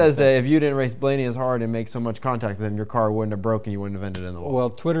 Twitter says that if you didn't race Blaney as hard and make so much contact with him, your car wouldn't have broken. You wouldn't have ended in the wall. Well,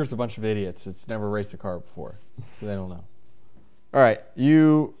 Twitter's a bunch of idiots. It's never raced a car before, so they don't know. All right,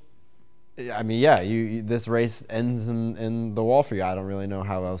 this race ends in the wall for you. I don't really know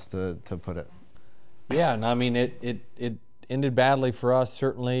how else to put it. Yeah, and I mean it ended badly for us,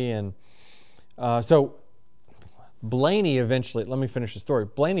 certainly, and so Blaney eventually. Let me finish the story.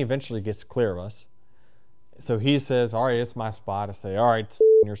 Blaney eventually gets clear of us, so he says, "All right, it's my spot." I say, "All right, it's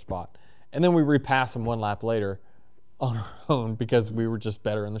your spot," and then we repass him 1 lap later on our own because we were just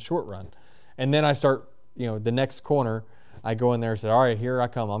better in the short run, and then I start, the next corner. I go in there and said, all right, here I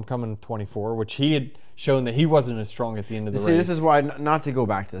come. I'm coming 24, which he had shown that he wasn't as strong at the end of the race. This is why, not to go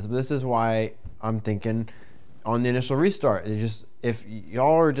back to this, but this is why I'm thinking on the initial restart, it's just, if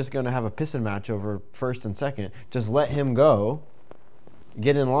y'all are just going to have a pissing match over first and second, just let him go,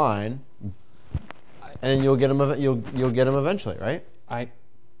 get in line, and you'll get him eventually, right?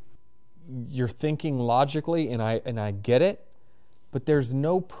 You're thinking logically, and I get it, but there's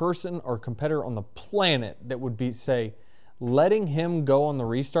no person or competitor on the planet that would say, letting him go on the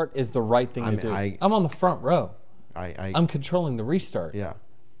restart is the right thing to do. I'm on the front row. I'm controlling the restart. Yeah.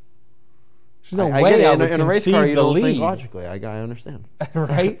 There's no way I would in a race car, you don't lead. think logically. I understand.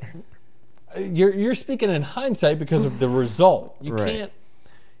 Right? You're speaking in hindsight because of the result.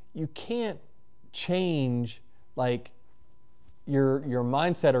 You can't change like your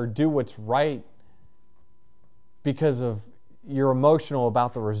mindset or do what's right because of you're emotional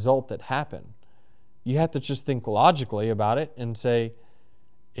about the result that happened. You have to just think logically about it and say,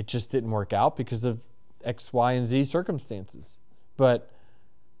 it just didn't work out because of X, Y, and Z circumstances. But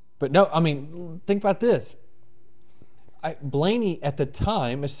no, I mean, think about this. Blaney at the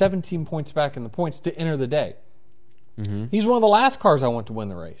time is 17 points back in the points to enter the day. Mm-hmm. He's one of the last cars I want to win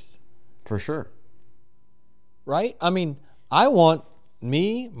the race. For sure. Right? I mean, I want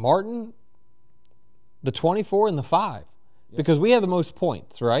me, Martin, the 24 and the 5 because we have the most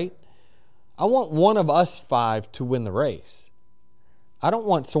points, right? I want one of us 5 to win the race. I don't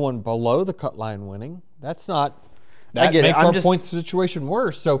want someone below the cut line winning. That makes our point situation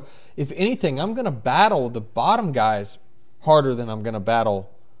worse. So if anything, I'm going to battle the bottom guys harder than I'm going to battle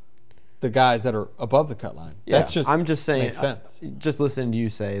the guys that are above the cut line. Yeah, That's just I'm just saying. Makes sense. Just listening to you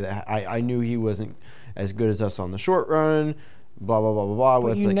say that, I knew he wasn't as good as us on the short run, blah, blah, blah, blah, blah.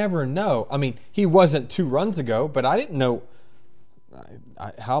 But you never know. I mean, he wasn't 2 runs ago, but I didn't know.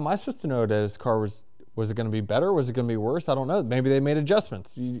 How am I supposed to know that his car was it going to be better? Was it going to be worse? I don't know. Maybe they made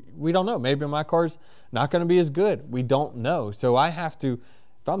adjustments. We don't know. Maybe my car's not going to be as good. We don't know. So I have to,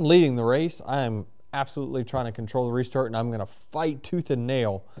 if I'm leading the race, I am absolutely trying to control the restart, and I'm going to fight tooth and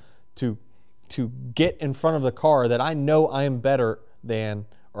nail to get in front of the car that I know I am better than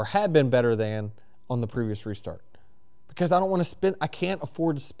or had been better than on the previous restart. Because I don't want to I can't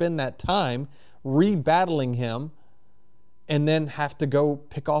afford to spend that time re-battling him and then have to go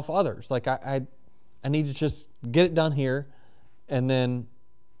pick off others. Like I need to just get it done here and then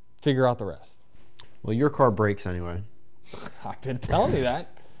figure out the rest. Well, your car breaks anyway. I've been telling you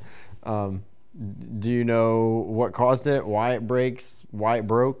that. Do you know what caused it? Why it breaks? Why it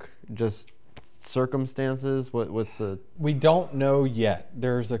broke? Just circumstances? What's the? We don't know yet.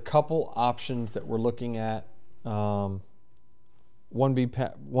 There's a couple options that we're looking at. One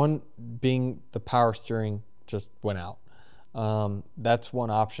being the power steering just went out. That's one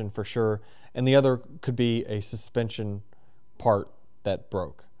option for sure. And the other could be a suspension part that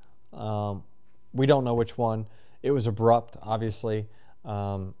broke. We don't know which one. It was abrupt, obviously.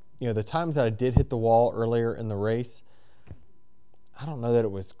 The times that I did hit the wall earlier in the race, I don't know that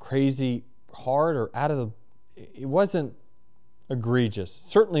it was crazy hard or it wasn't egregious.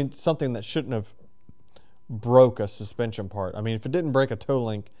 Certainly something that shouldn't have broke a suspension part. I mean, if it didn't break a toe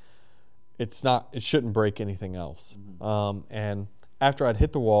link, it shouldn't break anything else. And after I'd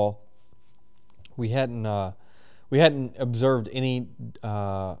hit the wall, we hadn't observed any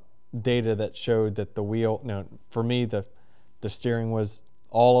data that showed that the wheel, for me, the steering was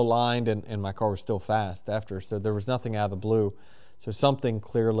all aligned and my car was still fast after. So there was nothing out of the blue. So something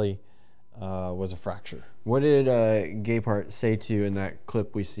clearly was a fracture. What did Gaypart say to you in that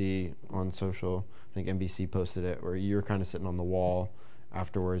clip we see on social? I think NBC posted it, where you're kind of sitting on the wall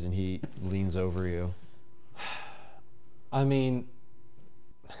afterwards and he leans over you. I mean,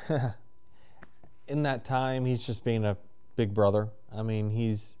 in that time, he's just being a big brother. I mean,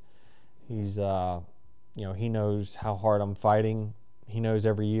 he's he knows how hard I'm fighting. He knows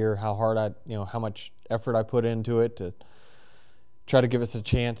every year how hard how much effort I put into it to try to give us a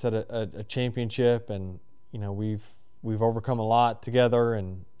chance at a championship. And, we've overcome a lot together,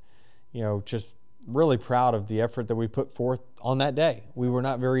 and, just really proud of the effort that we put forth on that day. We were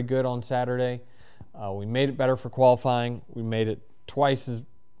not very good on Saturday. We made it better for qualifying. We made it twice as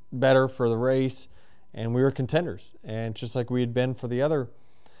better for the race, and we were contenders. And just like we had been for the other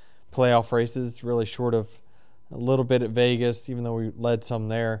playoff races, really short of a little bit at Vegas, even though we led some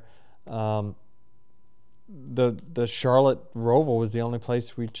there. The Charlotte Roval was the only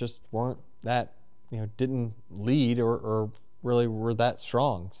place we just weren't that, didn't lead or really were that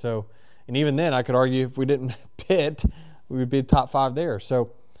strong. So, and even then, I could argue if we didn't pit, we would be top 5 there.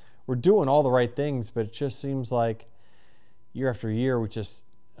 So we're doing all the right things, but it just seems like year after year, we just,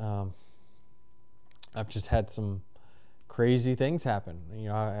 I've just had some crazy things happen.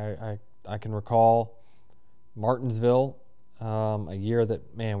 I can recall Martinsville, a year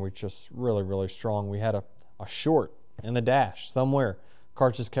that, man, we're just really, really strong. We had a short in the dash somewhere. Car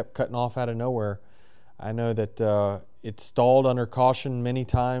just kept cutting off out of nowhere. I know that it stalled under caution many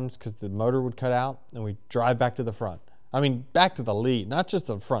times because the motor would cut out, and we'd drive back to the front. I mean, back to the lead, not just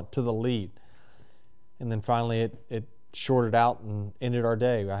the front, to the lead. And then finally it shorted out and ended our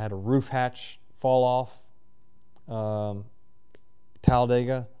day. I had a roof hatch fall off,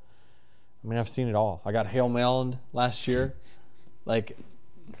 Talladega. I mean, I've seen it all. I got Hail Melon last year. Happy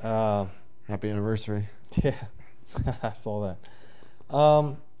anniversary. Yeah, I saw that.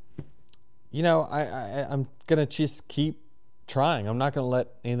 I'm going to just keep trying. I'm not going to let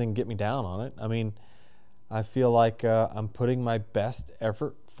anything get me down on it. I mean, I feel like I'm putting my best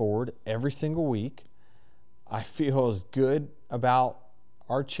effort forward every single week. I feel as good about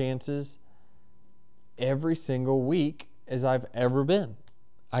our chances every single week as I've ever been.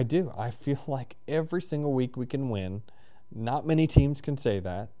 I do. I feel like every single week we can win. Not many teams can say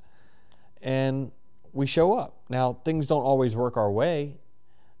that. And we show up. Now, things don't always work our way,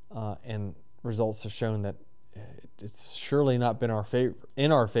 and results have shown that it's surely not been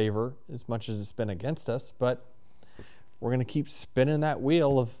in our favor as much as it's been against us, but we're going to keep spinning that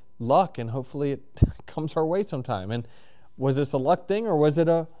wheel of luck, and hopefully it comes our way sometime. And was this a luck thing, or was it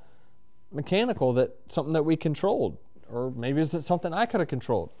a mechanical, something that we controlled? Or maybe is it something I could have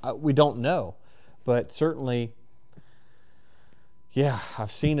controlled? We don't know. But certainly, yeah,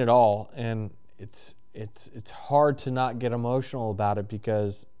 I've seen it all, and it's hard to not get emotional about it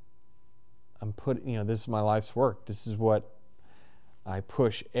because I'm this is my life's work. This is what I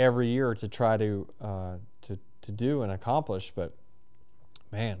push every year to try to do and accomplish, but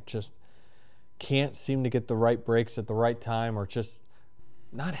man, just can't seem to get the right breaks at the right time, or just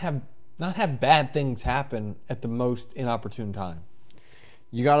not have bad things happen at the most inopportune time.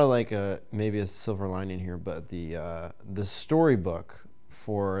 You gotta maybe a silver lining here, but the storybook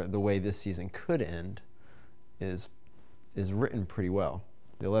for the way this season could end is written pretty well.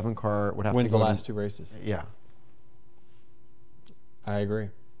 The 11 car would have wins to go the last 2 races. Yeah, I agree.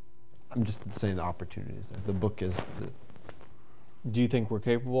 I'm just saying the opportunities there. The book is. Do you think we're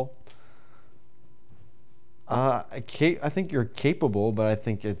capable? I think you're capable, but I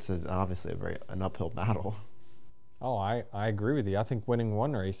think it's obviously an uphill battle. Oh, I agree with you. I think winning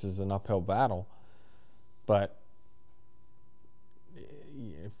 1 race is an uphill battle, but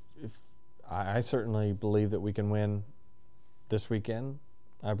if I certainly believe that we can win this weekend.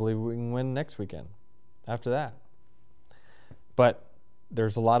 I believe we can win next weekend after that. But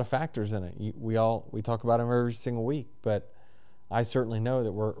there's a lot of factors in it. We talk about them every single week, but I certainly know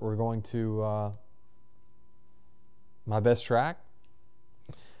that we're going to my best track.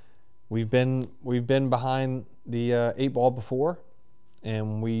 We've been behind the 8 ball before,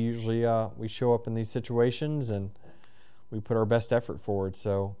 and we usually we show up in these situations and we put our best effort forward.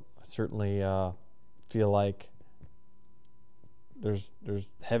 So I certainly feel like there's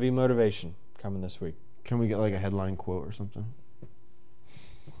heavy motivation coming this week. Can we get a headline quote or something?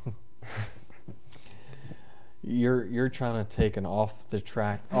 You're trying to take an off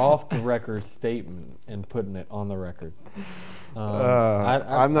the record statement and putting it on the record.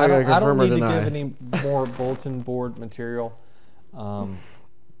 I'm not going to confirm or deny. I don't need to give any more bulletin board material.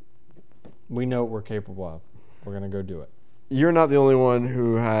 We know what we're capable of. We're going to go do it. You're not the only one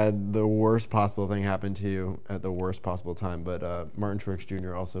who had the worst possible thing happen to you at the worst possible time, but Martin Truex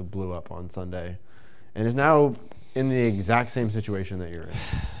Jr. also blew up on Sunday and is now in the exact same situation that you're in.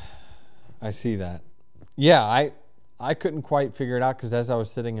 I see that. Yeah, I couldn't quite figure it out because as I was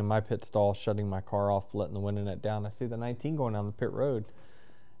sitting in my pit stall, shutting my car off, letting the window net down, I see the 19 going down the pit road.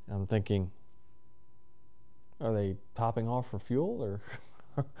 And I'm thinking, are they topping off for fuel? Or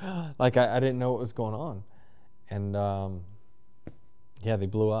I didn't know what was going on. And yeah, they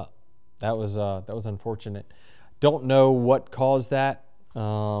blew up. That was unfortunate. Don't know what caused that.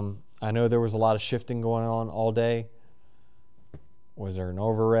 I know there was a lot of shifting going on all day. Was there an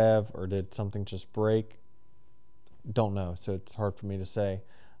over rev or did something just break? Don't know, so it's hard for me to say.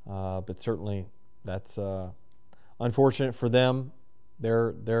 But certainly that's unfortunate for them.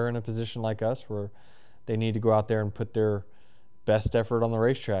 They're in a position like us where they need to go out there and put their best effort on the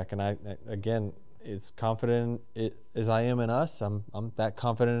racetrack. And I again, as confident as I am in us, I'm that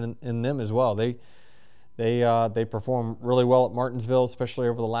confident in them as well. They perform really well at Martinsville, especially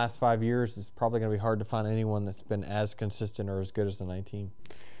over the last 5 years. It's probably going to be hard to find anyone that's been as consistent or as good as the 19.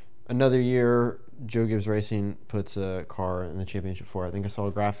 Another year, Joe Gibbs Racing puts a car in the championship 4. I think I saw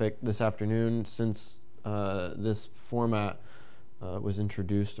a graphic this afternoon since this format was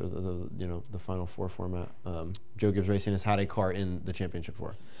introduced, or the Final Four format. Joe Gibbs Racing has had a car in the championship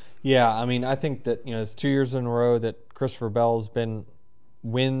 4. Yeah, I mean, I think that it's 2 years in a row that Christopher Bell's been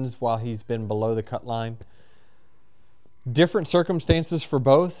wins while he's been below the cut line. Different circumstances for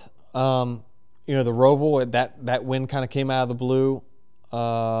both. The Roval, that win kind of came out of the blue.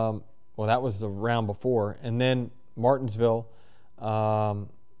 Well, that was the round before. And then Martinsville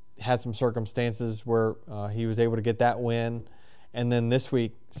had some circumstances where he was able to get that win. And then this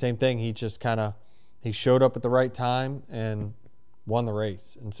week, same thing. He just he showed up at the right time and won the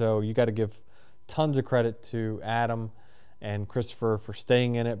race. And so you got to give tons of credit to Adam and Christopher for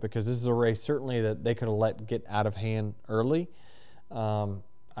staying in it, because this is a race certainly that they could have let get out of hand early.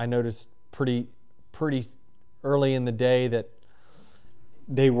 I noticed pretty early in the day that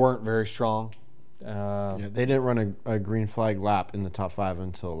they weren't very strong. They didn't run a green flag lap in the top 5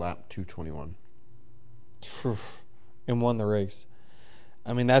 until lap 221. And won the race.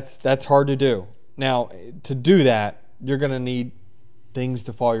 I mean, that's hard to do. Now, to do that, you're going to need things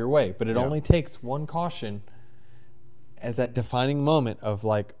to fall your way, but it only takes one caution as that defining moment of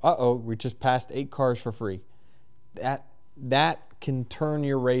we just passed 8 cars for free. That can turn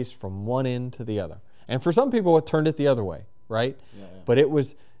your race from one end to the other. And for some people, it turned it the other way, right? Yeah. But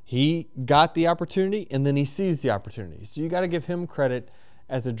he got the opportunity and then he seized the opportunity. So you got to give him credit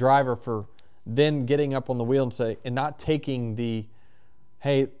as a driver for then getting up on the wheel and not taking the,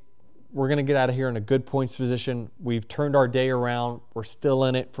 hey, we're going to get out of here in a good points position. We've turned our day around. We're still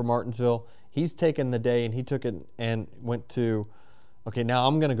in it for Martinsville. He's taken the day and he took it and went to, okay, now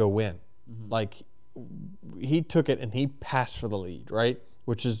I'm going to go win. Mm-hmm. He took it and he passed for the lead, right?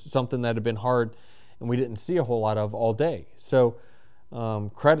 Which is something that had been hard and we didn't see a whole lot of all day. So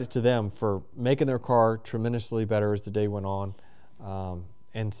credit to them for making their car tremendously better as the day went on,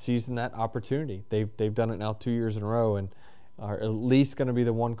 and seizing that opportunity. They've done it now 2 years in a row, and are at least going to be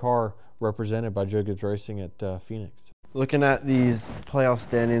the one car represented by Joe Gibbs Racing at Phoenix. Looking at these playoff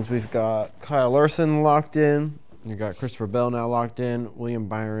standings, we've got Kyle Larson locked in. You've got Christopher Bell now locked in. William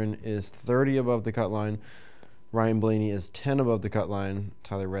Byron is 30 above the cut line. Ryan Blaney is 10 above the cut line.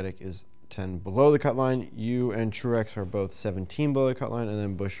 Tyler Reddick is 10 below the cut line. You and Truex are both 17 below the cut line, and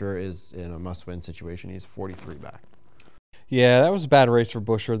then Buescher is in a must-win situation. He's 43 back. Yeah, that was a bad race for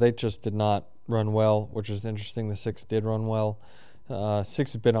Buescher. They just did not run well, which is interesting. The 6 did run well. 6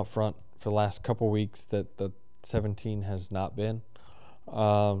 has been up front for the last couple weeks that the 17 has not been.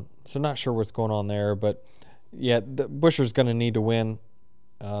 So not sure what's going on there, but yeah, Buescher's going to need to win.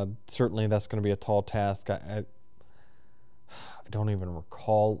 Certainly that's going to be a tall task. I don't even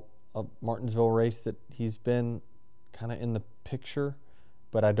recall a Martinsville race that he's been kind of in the picture,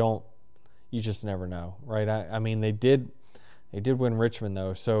 but you just never know, right? I mean, they did win Richmond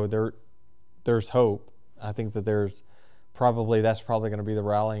though, so there's hope. I think that that's probably going to be the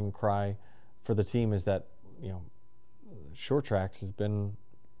rallying cry for the team, is that, short tracks has been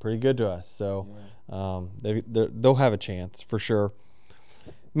pretty good to us, so they'll have a chance for sure.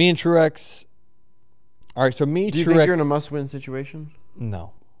 Me and Truex. All right, so Do you Truex. think you're in a must-win situation?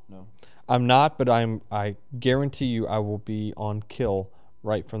 No, I'm not. But I guarantee you, I will be on kill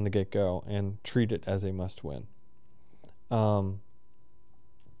right from the get-go and treat it as a must-win. No,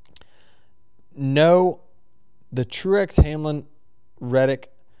 the Truex, Hamlin,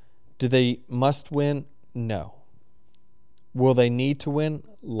 Reddick, do they must win? No. Will they need to win?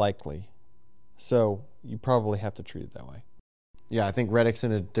 Likely. So you probably have to treat it that way. Yeah, I think Reddick's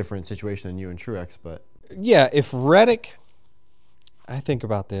in a different situation than you and Truex, but Yeah, if Reddick, I think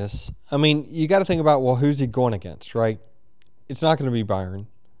about this. I mean, you got to think about, well, who's he going against, right? It's not going to be Byron.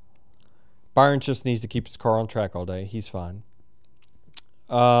 Byron just needs to keep his car on track all day. He's fine.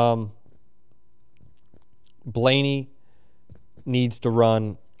 Blaney needs to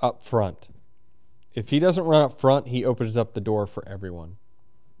run up front. If he doesn't run up front, he opens up the door for everyone.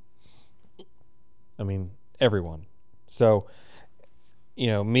 I mean, everyone. So,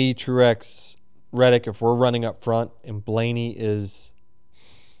 me, Truex, Reddick, if we're running up front and Blaney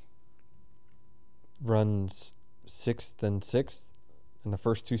runs 6th and 6th in the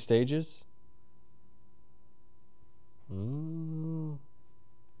first 2 stages,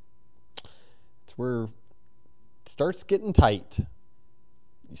 it's where it starts getting tight.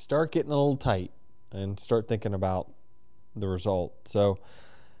 You start getting a little tight and start thinking about the result. So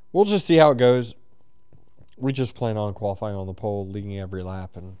we'll just see how it goes. We just plan on qualifying on the pole, leading every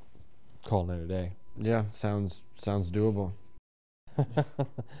lap, and calling it a day. yeah, sounds doable.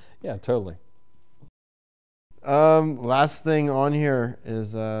 Yeah, totally. Last thing on here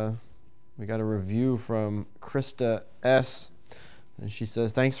is we got a review from Krista S. And she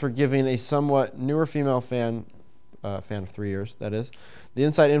says, thanks for giving a somewhat newer female fan of 3 years, that is, the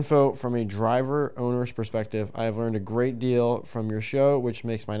inside info from a driver owner's perspective. I have learned a great deal from your show, which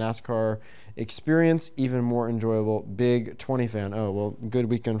makes my NASCAR experience even more enjoyable. Big 20 fan. Oh, well, good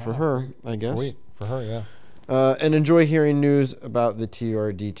weekend for her, I guess. Sweet. For her, yeah. And enjoy hearing news about the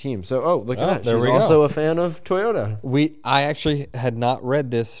TRD team. So, look at that. there She's we go. also a fan of Toyota. I actually had not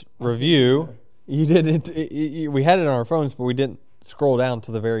read this review. You didn't. We had it on our phones, but we didn't scroll down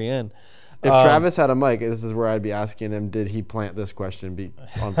to the very end. If Travis had a mic, this is where I'd be asking him, did he plant this question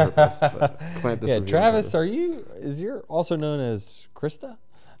on purpose? But plant this Yeah, review Travis, on purpose. is you're also known as Krista?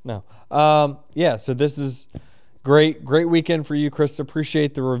 No. Yeah, so this is great weekend for you, Krista.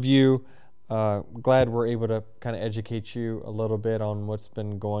 Appreciate the review. Glad we're able to kind of educate you a little bit on what's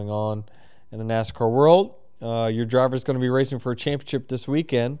been going on in the NASCAR world. Your driver's going to be racing for a championship this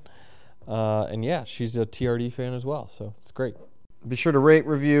weekend. And yeah, she's a TRD fan as well, so it's great. Be sure to rate,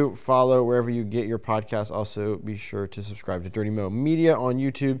 review, follow wherever you get your podcasts. Also, be sure to subscribe to Dirty Mo Media on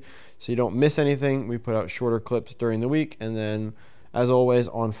YouTube so you don't miss anything. We put out shorter clips during the week. And then, as always,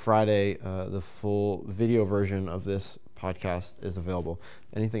 on Friday, the full video version of this podcast is available.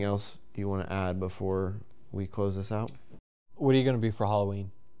 Anything else you want to add before we close this out? What are you going to be for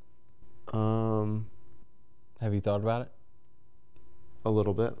Halloween? Have you thought about it? A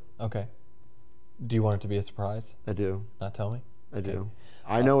little bit. Okay. Do you want it to be a surprise? I do. Not tell me? I do.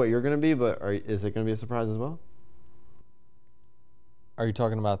 I know what you're going to be, but is it going to be a surprise as well? Are you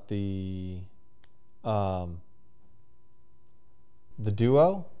talking about the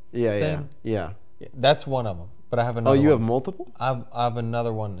duo? Yeah. That's one of them, but I have another. Oh, you one. have multiple? I have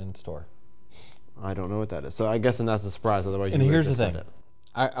another one in store. I don't know what that is. So I guess that's a surprise. Otherwise, And you here's the just thing. said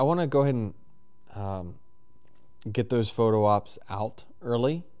it. I want to go ahead and get those photo ops out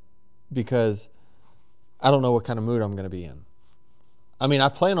early because I don't know what kind of mood I'm going to be in. I mean, I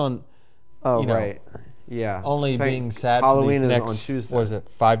plan on, right. Yeah. only being sad Halloween for these is next, on Tuesday. what is it,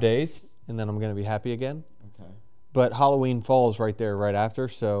 5 days, and then I'm going to be happy again. Okay. But Halloween falls right there, right after.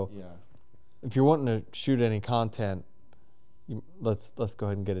 So Yeah. if you're wanting to shoot any content, let's go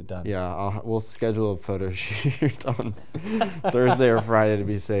ahead and get it done. Yeah, we'll schedule a photo shoot on Thursday or Friday to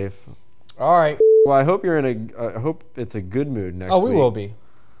be safe. All right. Well, I hope you're in I hope it's a good mood next week. Oh, we will be.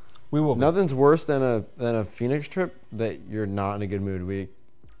 We will be. Nothing's worse than a Phoenix trip that you're not in a good mood week.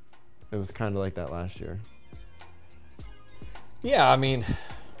 It was kind of like that last year. Yeah, I mean,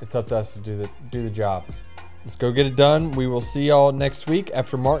 it's up to us to do the job. Let's go get it done. We will see y'all next week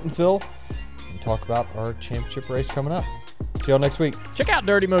after Martinsville and talk about our championship race coming up. See y'all next week. Check out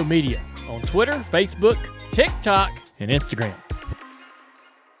Dirty Mo Media on Twitter, Facebook, TikTok, and Instagram.